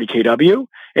 20 or 30 kW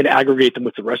and aggregate them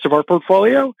with the rest of our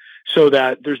portfolio so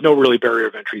that there's no really barrier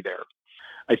of entry there.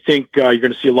 I think you're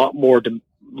going to see a lot more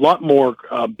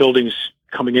buildings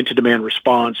coming into demand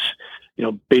response,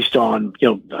 based on,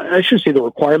 I shouldn't say the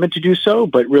requirement to do so,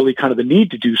 but really kind of the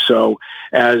need to do so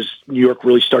as New York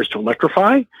really starts to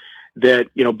electrify, that,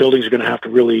 buildings are going to have to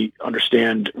really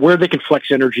understand where they can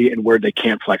flex energy and where they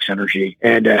can't flex energy,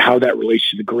 and how that relates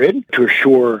to the grid to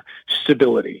assure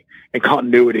stability and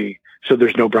continuity so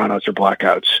there's no brownouts or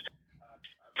blackouts.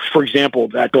 For example,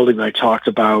 that building that I talked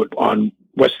about on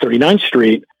West 39th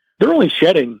Street, they're only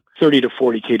shedding 30 to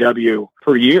 40 kW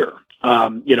per year.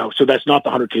 So that's not the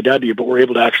 100 kW, but we're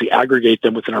able to actually aggregate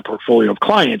them within our portfolio of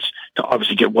clients to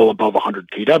obviously get well above 100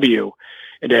 kW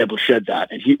and to be able to shed that.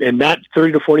 And that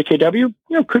 30 to 40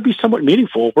 kW, could be somewhat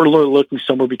meaningful. We're looking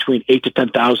somewhere between 8 to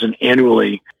 10,000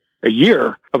 annually a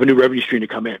year of a new revenue stream to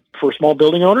come in. For a small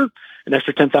building owner, an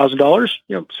extra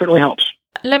 $10,000, certainly helps.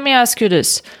 Let me ask you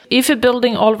this. If a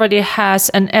building already has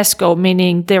an ESCO,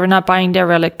 meaning they're not buying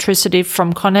their electricity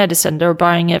from Con Edison, they're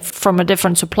buying it from a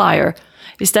different supplier,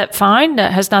 is that fine?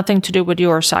 That has nothing to do with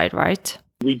your side, right?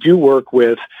 We do work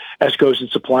with ESCOs and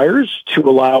suppliers to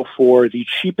allow for the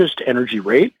cheapest energy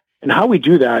rate. And how we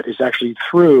do that is actually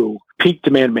through peak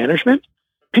demand management.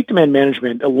 Peak demand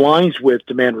management aligns with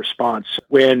demand response.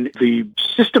 When the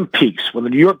system peaks, when the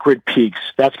New York grid peaks,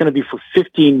 that's going to be for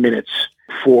 15 minutes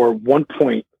for 1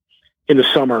 point in the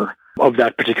summer of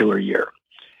that particular year.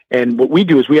 And what we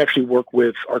do is we actually work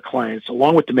with our clients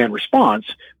along with demand response,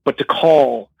 but to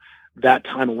call that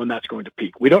time and when that's going to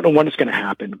peak. We don't know when it's going to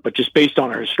happen, but just based on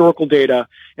our historical data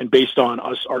and based on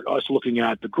us looking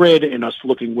at the grid and us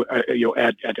looking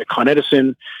at Con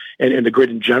Edison and the grid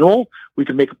in general, we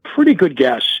can make a pretty good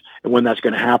guess at when that's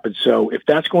going to happen. So if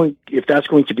that's going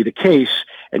to be the case,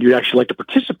 and you'd actually like to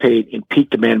participate in peak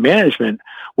demand management,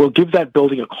 we'll give that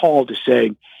building a call to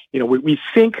say, we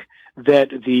think that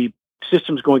the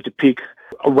system's going to peak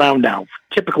around now,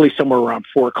 typically somewhere around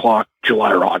 4 o'clock,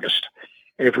 July or August.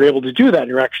 And if you're able to do that, and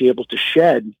you're actually able to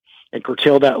shed and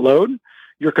curtail that load,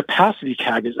 your capacity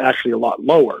tag is actually a lot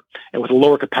lower. And with a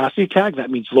lower capacity tag,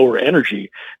 that means lower energy,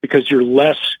 because you're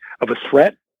less of a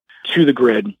threat to the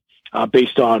grid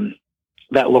based on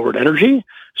that lowered energy.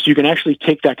 So you can actually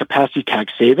take that capacity tag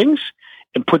savings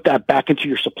and put that back into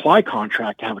your supply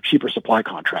contract to have a cheaper supply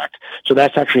contract. So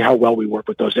that's actually how well we work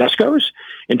with those ESCOs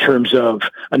in terms of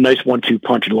a nice 1-2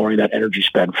 punch in lowering that energy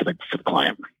spend for the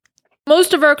client.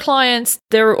 Most of our clients,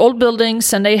 they're old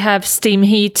buildings and they have steam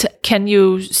heat. Can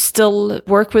you still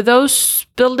work with those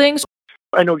buildings?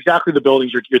 I know exactly the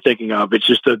buildings you're thinking of. It's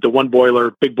just the one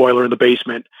boiler, big boiler in the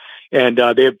basement, and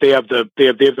they have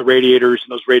the radiators,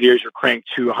 and those radiators are cranked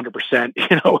to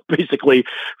 100%. Basically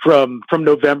from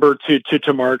November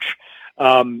to March.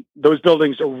 Those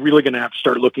buildings are really going to have to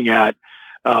start looking at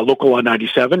Local Law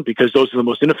 97, because those are the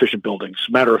most inefficient buildings.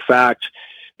 Matter of fact,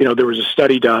 there was a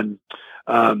study done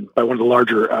by one of the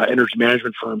larger energy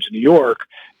management firms in New York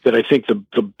that I think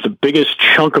the biggest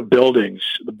chunk of buildings,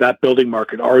 that building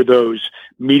market, are those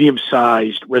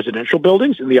medium-sized residential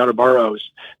buildings in the outer boroughs.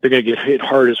 They're going to get hit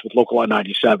hardest with Local Law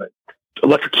 97.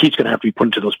 Electric heat's going to have to be put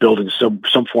into those buildings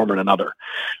some form or another,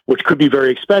 which could be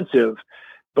very expensive.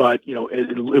 But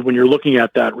when you're looking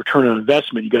at that return on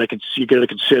investment, you got to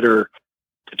consider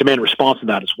demand response in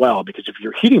that as well. Because if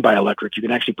you're heating by electric, you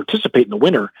can actually participate in the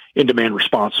winter in demand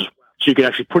response. So you can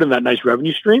actually put in that nice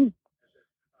revenue stream.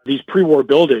 These pre-war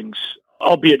buildings,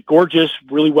 albeit gorgeous,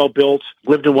 really well built,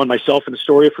 lived in one myself in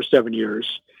Astoria for 7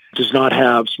 years, does not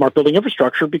have smart building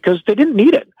infrastructure because they didn't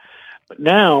need it. But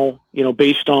now,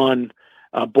 based on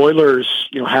boilers,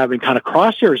 having kind of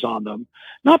crosshairs on them,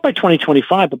 not by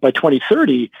 2025, but by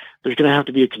 2030, there's going to have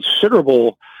to be a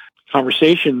considerable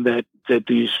conversation that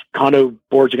these condo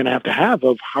boards are going to have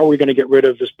of how are we going to get rid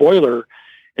of this boiler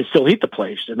and still heat the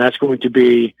place. And that's going to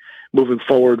be moving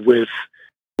forward with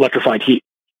electrified heat.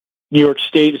 New York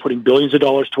State is putting billions of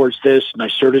dollars towards this.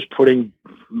 NYSERDA is putting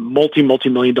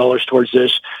multi-million dollars towards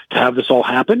this to have this all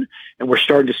happen. And we're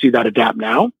starting to see that adapt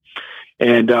now.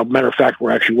 And matter of fact,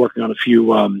 we're actually working on a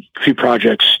few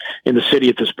projects in the city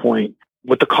at this point,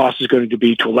 what the cost is going to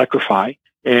be to electrify.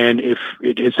 And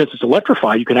since it's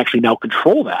electrified, you can actually now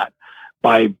control that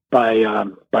by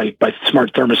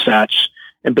smart thermostats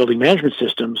and building management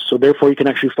systems. So therefore, you can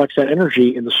actually flex that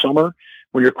energy in the summer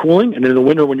when you're cooling and in the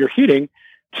winter when you're heating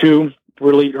to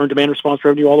really earn demand response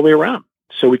revenue all the way around.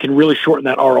 So we can really shorten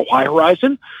that ROI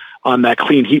horizon on that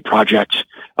clean heat project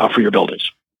for your buildings.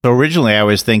 So originally I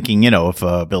was thinking, if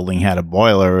a building had a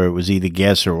boiler, it was either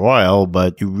gas or oil,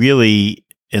 but you really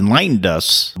enlightened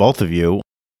us, both of you,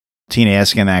 Tina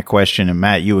asking that question and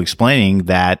Matt, you explaining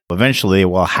that eventually it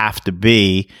will have to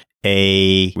be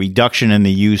a reduction in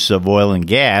the use of oil and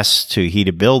gas to heat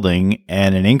a building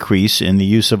and an increase in the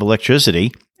use of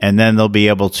electricity. And then they'll be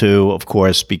able to, of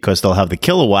course, because they'll have the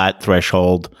kilowatt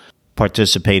threshold,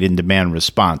 participate in demand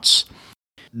response.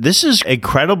 This is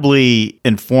incredibly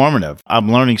informative.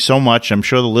 I'm learning so much. I'm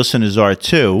sure the listeners are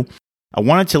too. I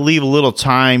wanted to leave a little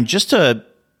time just to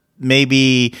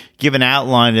maybe give an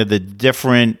outline of the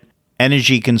different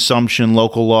energy consumption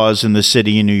local laws in the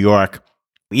city of New York.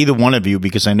 Either one of you,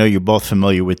 because I know you're both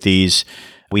familiar with these.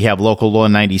 We have Local Law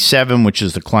 97, which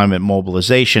is the Climate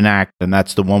Mobilization Act, and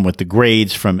that's the one with the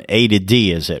grades from A to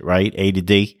D, is it, right? A to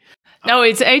D? No,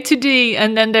 it's A to D,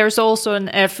 and then there's also an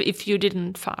F if you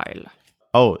didn't file.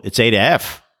 Oh, it's A to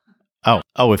F.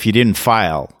 Oh, if you didn't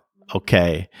file.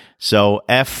 Okay. So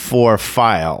F for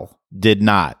file, did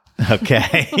not.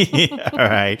 Okay. All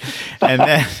right.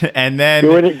 And then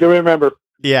Good remember.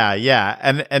 Yeah.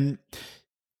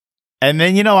 And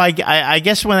then, I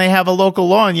guess when they have a local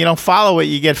law and you don't follow it,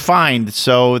 you get fined.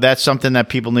 So that's something that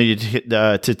people need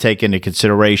to take into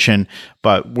consideration.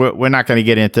 But we're not going to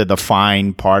get into the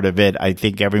fine part of it. I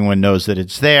think everyone knows that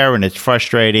it's there and it's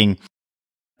frustrating.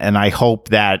 And I hope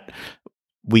that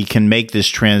we can make this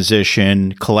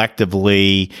transition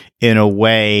collectively in a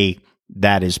way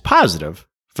that is positive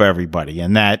for everybody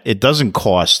and that it doesn't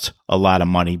cost a lot of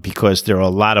money, because there are a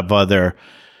lot of other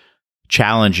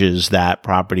challenges that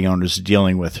property owners are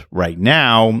dealing with right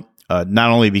now, not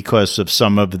only because of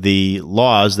some of the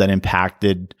laws that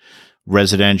impacted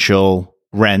residential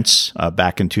rents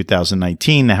back in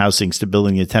 2019, the Housing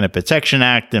Stability and Tenant Protection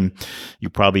Act, and you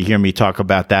probably hear me talk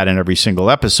about that in every single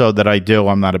episode that I do.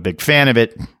 I'm not a big fan of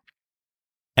it.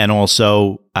 And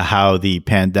also how the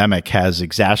pandemic has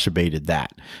exacerbated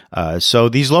that. So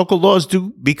these local laws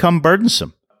do become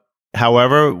burdensome.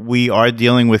 However, we are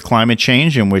dealing with climate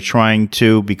change and we're trying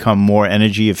to become more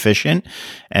energy efficient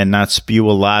and not spew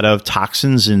a lot of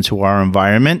toxins into our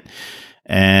environment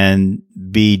and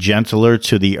be gentler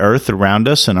to the earth around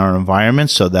us and our environment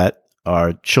so that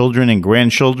our children and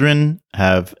grandchildren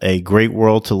have a great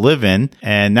world to live in.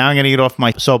 And now I'm going to get off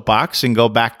my soapbox and go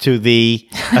back to the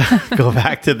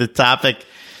topic,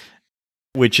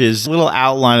 which is a little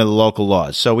outline of the local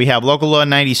laws. So we have Local Law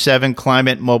 97,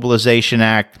 Climate Mobilization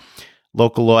Act,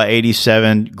 Local Law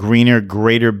 87, Greener,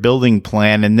 Greater Building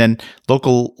Plan, and then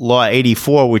Local Law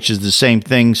 84, which is the same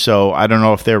thing. So I don't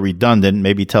know if they're redundant.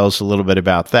 Maybe tell us a little bit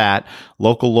about that.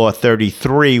 Local Law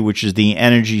 33, which is the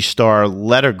Energy Star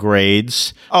letter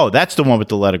grades. Oh, that's the one with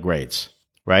the letter grades,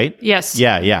 right? Yes.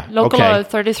 Yeah. Local Law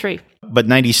 33. But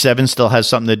 97 still has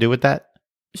something to do with that?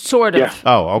 Sort of. Yeah.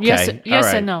 Oh, okay. Yes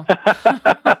right. And no.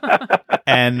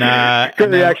 And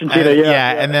good reaction, Tina.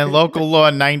 Yeah. And then Local Law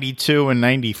 92 and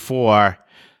 94.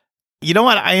 You know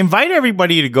what? I invite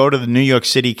everybody to go to the New York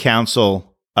City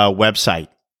Council website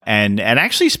and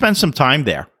actually spend some time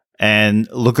there and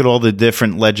look at all the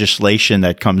different legislation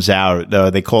that comes out.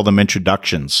 They call them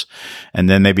introductions, and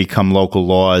then they become local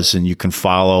laws, and you can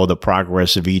follow the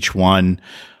progress of each one.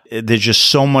 There's just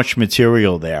so much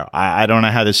material there. I don't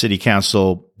know how the city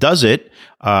council does it.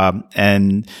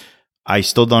 And I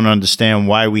still don't understand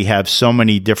why we have so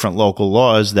many different local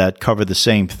laws that cover the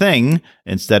same thing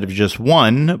instead of just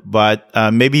one. But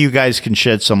maybe you guys can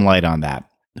shed some light on that.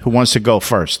 Who wants to go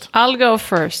first? I'll go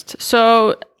first.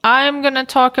 So I'm going to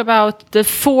talk about the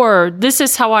four. This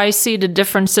is how I see the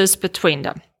differences between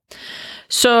them.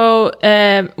 So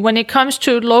when it comes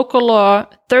to Local Law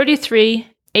 33,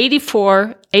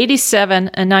 84, 87,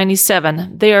 and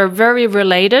 97, they are very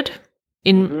related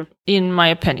in my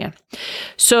opinion.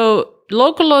 So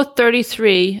Local Law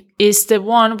 33 is the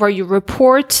one where you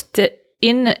report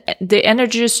in the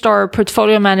Energy Star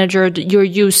Portfolio Manager your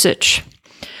usage.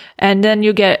 And then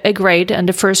you get a grade, and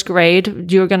the first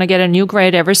grade, you're going to get a new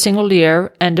grade every single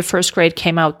year, and the first grade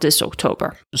came out this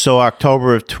October. So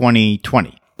October of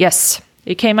 2020. Yes,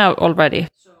 it came out already.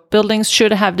 Buildings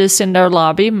should have this in their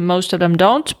lobby. Most of them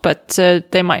don't, but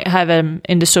they might have them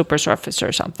in the supersurface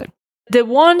or something. The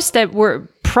ones that were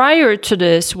prior to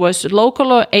this was Local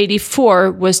Law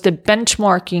 84 was the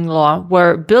benchmarking law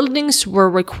where buildings were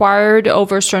required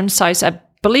over a certain size. I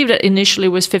believe that initially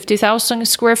was 50,000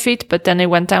 square feet, but then it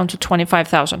went down to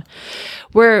 25,000,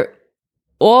 where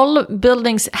all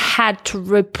buildings had to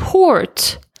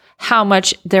report how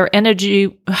much energy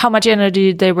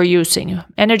they were using,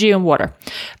 energy and water.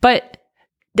 But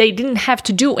they didn't have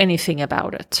to do anything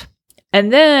about it.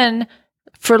 And then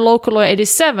for Local Law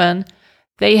 87,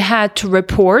 they had to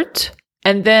report,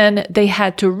 and then they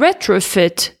had to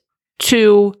retrofit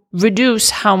to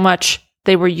reduce how much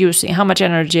they were using, how much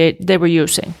energy they were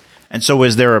using. And so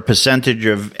was there a percentage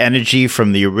of energy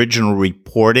from the original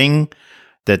reporting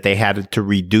that they had to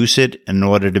reduce it in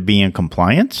order to be in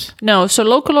compliance? No. So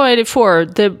Local Law 84,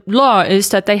 the law is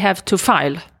that they have to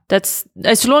file. That's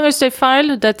as long as they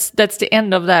file, that's the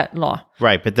end of that law.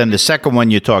 Right. But then the second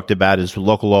one you talked about is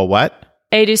Local Law what?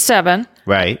 87.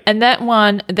 Right. And that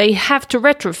one, they have to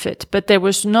retrofit, but there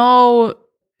was no,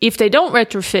 if they don't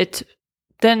retrofit,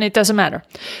 then it doesn't matter.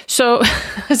 So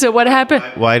what happened?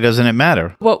 Why doesn't it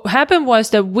matter? What happened was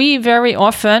that we very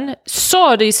often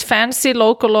saw these fancy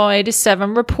Local Law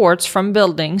 87 reports from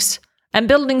buildings, and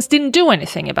buildings didn't do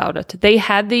anything about it. They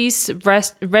had these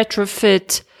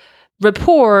retrofit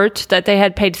report that they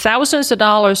had paid thousands of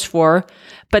dollars for,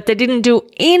 but they didn't do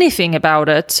anything about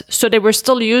it. So they were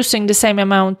still using the same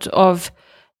amount of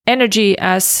energy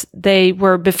as they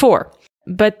were before.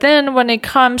 But then when it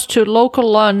comes to Local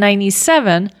Law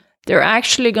 97, they're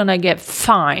actually going to get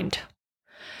fined.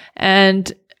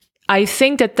 And I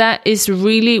think that is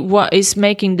really what is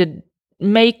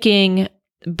making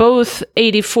both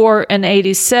 84 and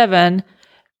 87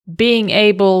 being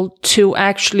able to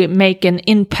actually make an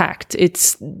impact.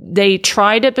 They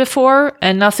tried it before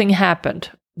and nothing happened.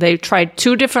 They tried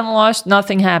 2 different laws,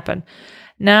 nothing happened.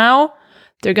 Now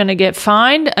they're going to get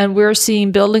fined, and we're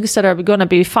seeing buildings that are going to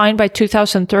be fined by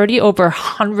 2030 over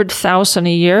 100,000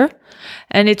 a year,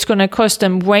 and it's going to cost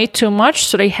them way too much,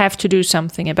 so they have to do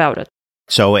something about it.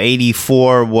 So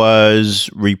 84 was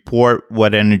report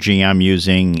what energy I'm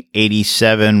using.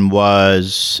 87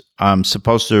 was I'm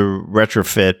supposed to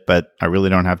retrofit, but I really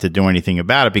don't have to do anything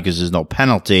about it because there's no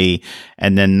penalty.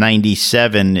 And then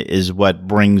 97 is what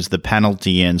brings the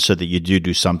penalty in so that you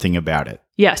do something about it.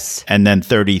 Yes. And then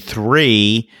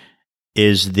 33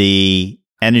 is the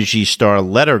Energy Star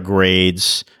letter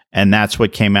grades, and that's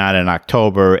what came out in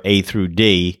October, A through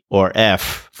D, or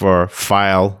F for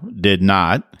file did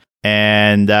not.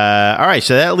 And all right,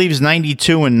 so that leaves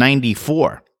 92 and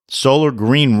 94, solar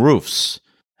green roofs.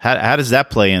 How does that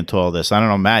play into all this? I don't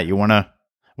know, Matt, you want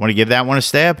to give that one a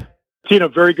stab?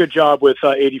 Very good job with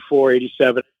 84,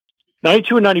 87.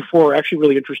 92 and 94 are actually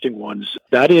really interesting ones.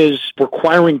 That is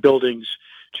requiring buildings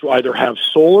to either have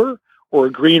solar or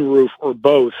a green roof or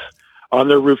both on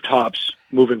their rooftops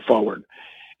moving forward.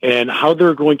 And how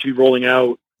they're going to be rolling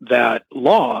out that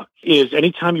law is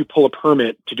anytime you pull a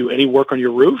permit to do any work on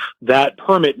your roof, that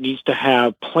permit needs to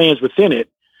have plans within it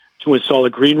to install a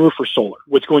green roof or solar.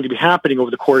 What's going to be happening over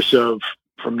the course of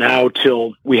from now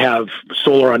till we have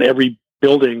solar on every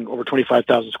building over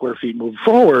 25,000 square feet moving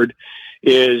forward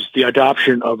is the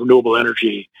adoption of renewable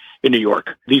energy in New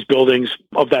York. These buildings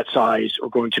of that size are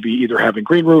going to be either having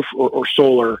green roof or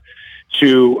solar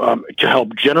to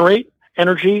help generate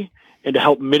energy and to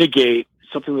help mitigate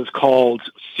something that's called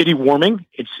city warming.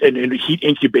 It's an heat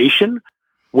incubation,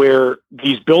 where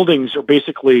these buildings are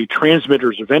basically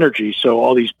transmitters of energy. So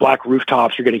all these black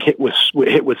rooftops are getting hit with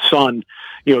sun,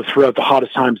 throughout the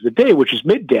hottest times of the day, which is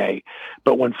midday.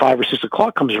 But when 5 or 6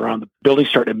 o'clock comes around, the buildings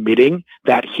start emitting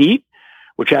that heat,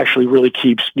 which actually really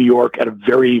keeps New York at a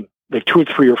very 2 or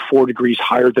 3 or 4 degrees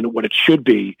higher than what it should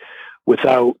be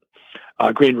without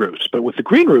green roofs. But with the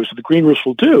green roofs, what the green roofs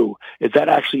will do is that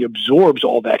actually absorbs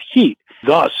all that heat,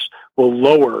 thus will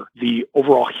lower the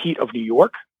overall heat of New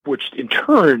York, which in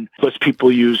turn lets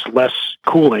people use less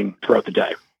cooling throughout the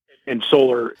day. And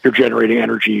solar, you're generating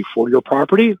energy for your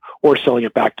property or selling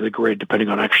it back to the grid, depending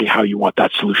on actually how you want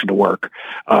that solution to work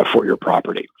for your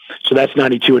property. So that's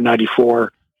 92 and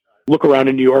 94. Look around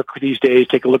in New York these days,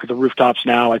 take a look at the rooftops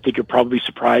now. I think you're probably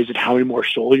surprised at how many more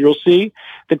solar you'll see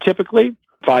than typically.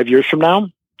 5 years from now,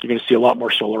 you're going to see a lot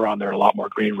more solar on there, a lot more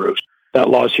green roofs. that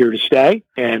law is here to stay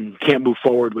and can't move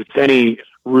forward with any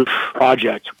roof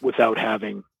project without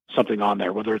having something on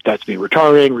there, whether that's being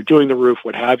retiring, redoing the roof,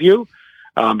 what have you.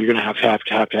 You're going to have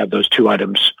those two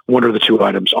items, one or the two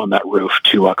items on that roof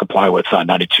to comply with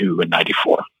 92 and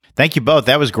 94. Thank you both.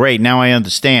 That was great. Now I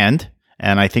understand,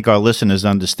 and I think our listeners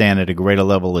understand at a greater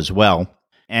level as well.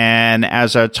 And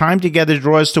as our time together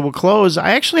draws to a close,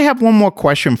 I actually have one more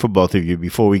question for both of you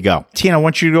before we go. Tina, I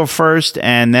want you to go first,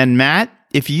 and then Matt,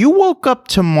 if you woke up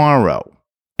tomorrow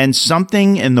and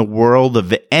something in the world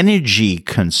of energy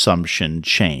consumption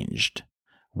changed,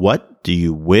 what do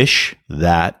you wish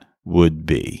that would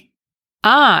be?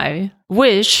 I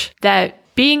wish that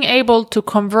being able to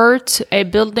convert a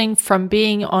building from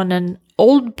being on an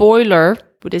old boiler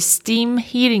with a steam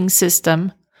heating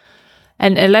system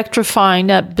and electrifying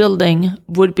that building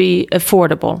would be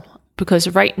affordable. Because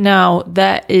right now,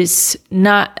 that is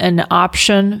not an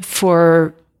option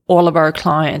for all of our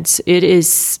clients. It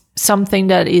is something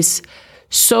that is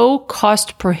so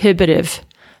cost prohibitive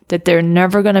that they're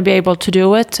never going to be able to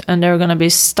do it, and they're going to be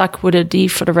stuck with a D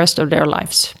for the rest of their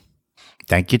lives.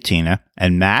 Thank you, Tina.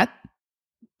 And Matt?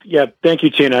 Yeah, thank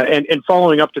you, Tina. And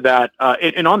following up to that,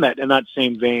 and on that, in that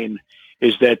same vein,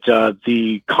 is that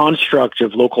the construct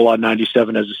of Local Law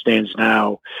 97 as it stands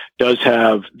now does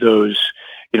have those,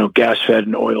 gas-fed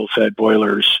and oil-fed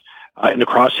boilers in the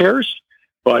crosshairs.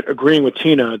 But agreeing with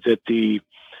Tina that the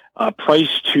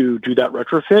price to do that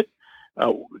retrofit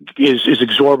is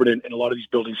exorbitant, and a lot of these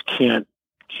buildings can't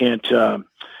do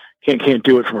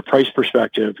it from a price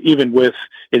perspective, even with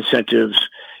incentives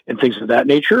and things of that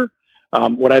nature.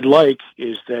 What I'd like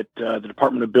is that the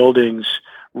Department of Buildings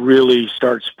really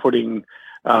starts putting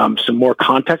some more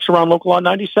context around Local Law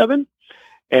 97,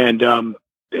 and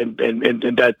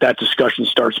that discussion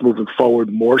starts moving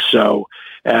forward more so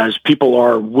as people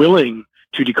are willing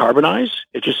to decarbonize.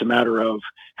 It's just a matter of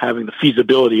having the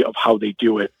feasibility of how they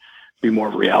do it be more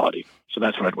of a reality. So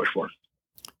that's what I'd wish for.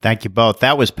 Thank you both.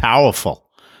 That was powerful.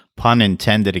 Pun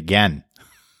intended again.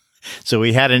 So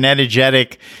we had an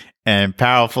energetic and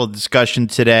powerful discussion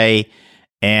today.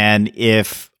 And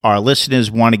if our listeners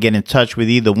want to get in touch with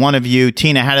either one of you,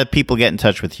 Tina, how do people get in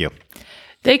touch with you?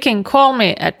 They can call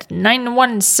me at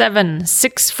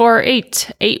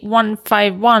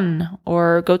 917-648-8151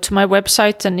 or go to my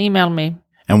website and email me.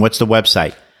 And what's the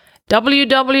website?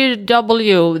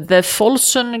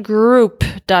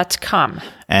 www.thefolsongroup.com.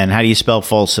 And how do you spell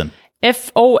Folson?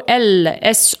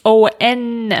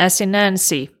 Folson as in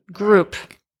Nancy, group.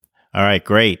 All right,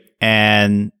 great.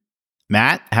 And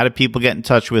Matt, how do people get in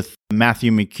touch with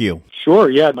Matthew McHugh? Sure,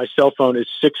 yeah. My cell phone is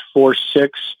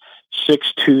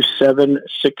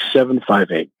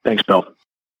 646-627-6758. Thanks, Bill.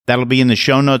 That'll be in the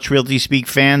show notes, Realty Speak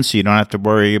fans, so you don't have to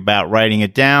worry about writing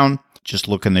it down. Just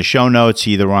look in the show notes,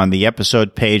 either on the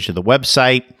episode page of the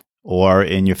website or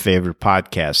in your favorite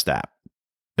podcast app.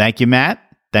 Thank you, Matt.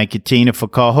 Thank you, Tina, for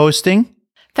co-hosting.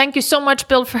 Thank you so much,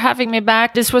 Bill, for having me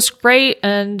back. This was great,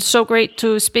 and so great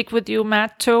to speak with you,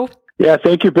 Matt, too. Yeah,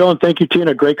 thank you, Bill, and thank you,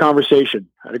 Tina. Great conversation.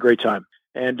 Had a great time.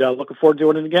 And looking forward to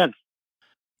doing it again.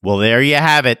 Well, there you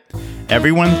have it.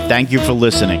 Everyone, thank you for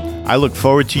listening. I look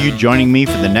forward to you joining me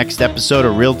for the next episode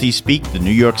of Realty Speak, the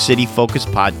New York City Focused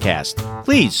podcast.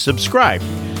 Please subscribe.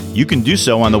 You can do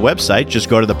so on the website. Just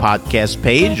go to the podcast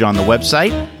page on the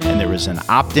website, and there is an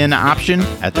opt-in option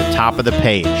at the top of the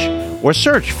page. Or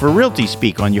search for Realty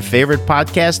Speak on your favorite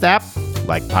podcast app,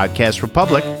 like Podcast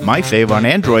Republic, my fave on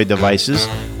Android devices,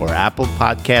 or Apple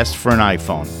Podcasts for an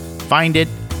iPhone. Find it,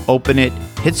 open it,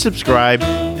 hit subscribe,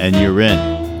 and you're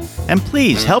in. And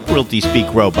please help Realty Speak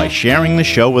grow by sharing the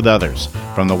show with others.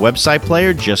 From the website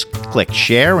player, just click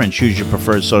share and choose your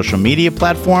preferred social media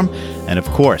platform. And of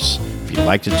course, if you'd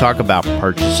like to talk about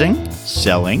purchasing,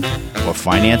 selling, or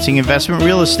financing investment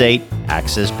real estate,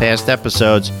 access past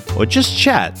episodes, or just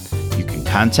chat, you can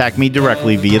contact me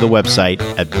directly via the website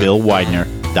at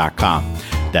billweidner.com.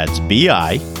 That's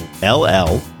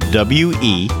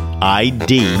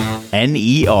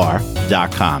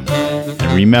BILLWEIDNER.com.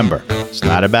 And remember, it's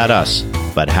not about us,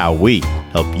 but how we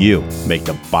help you make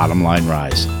the bottom line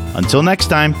rise. Until next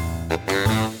time.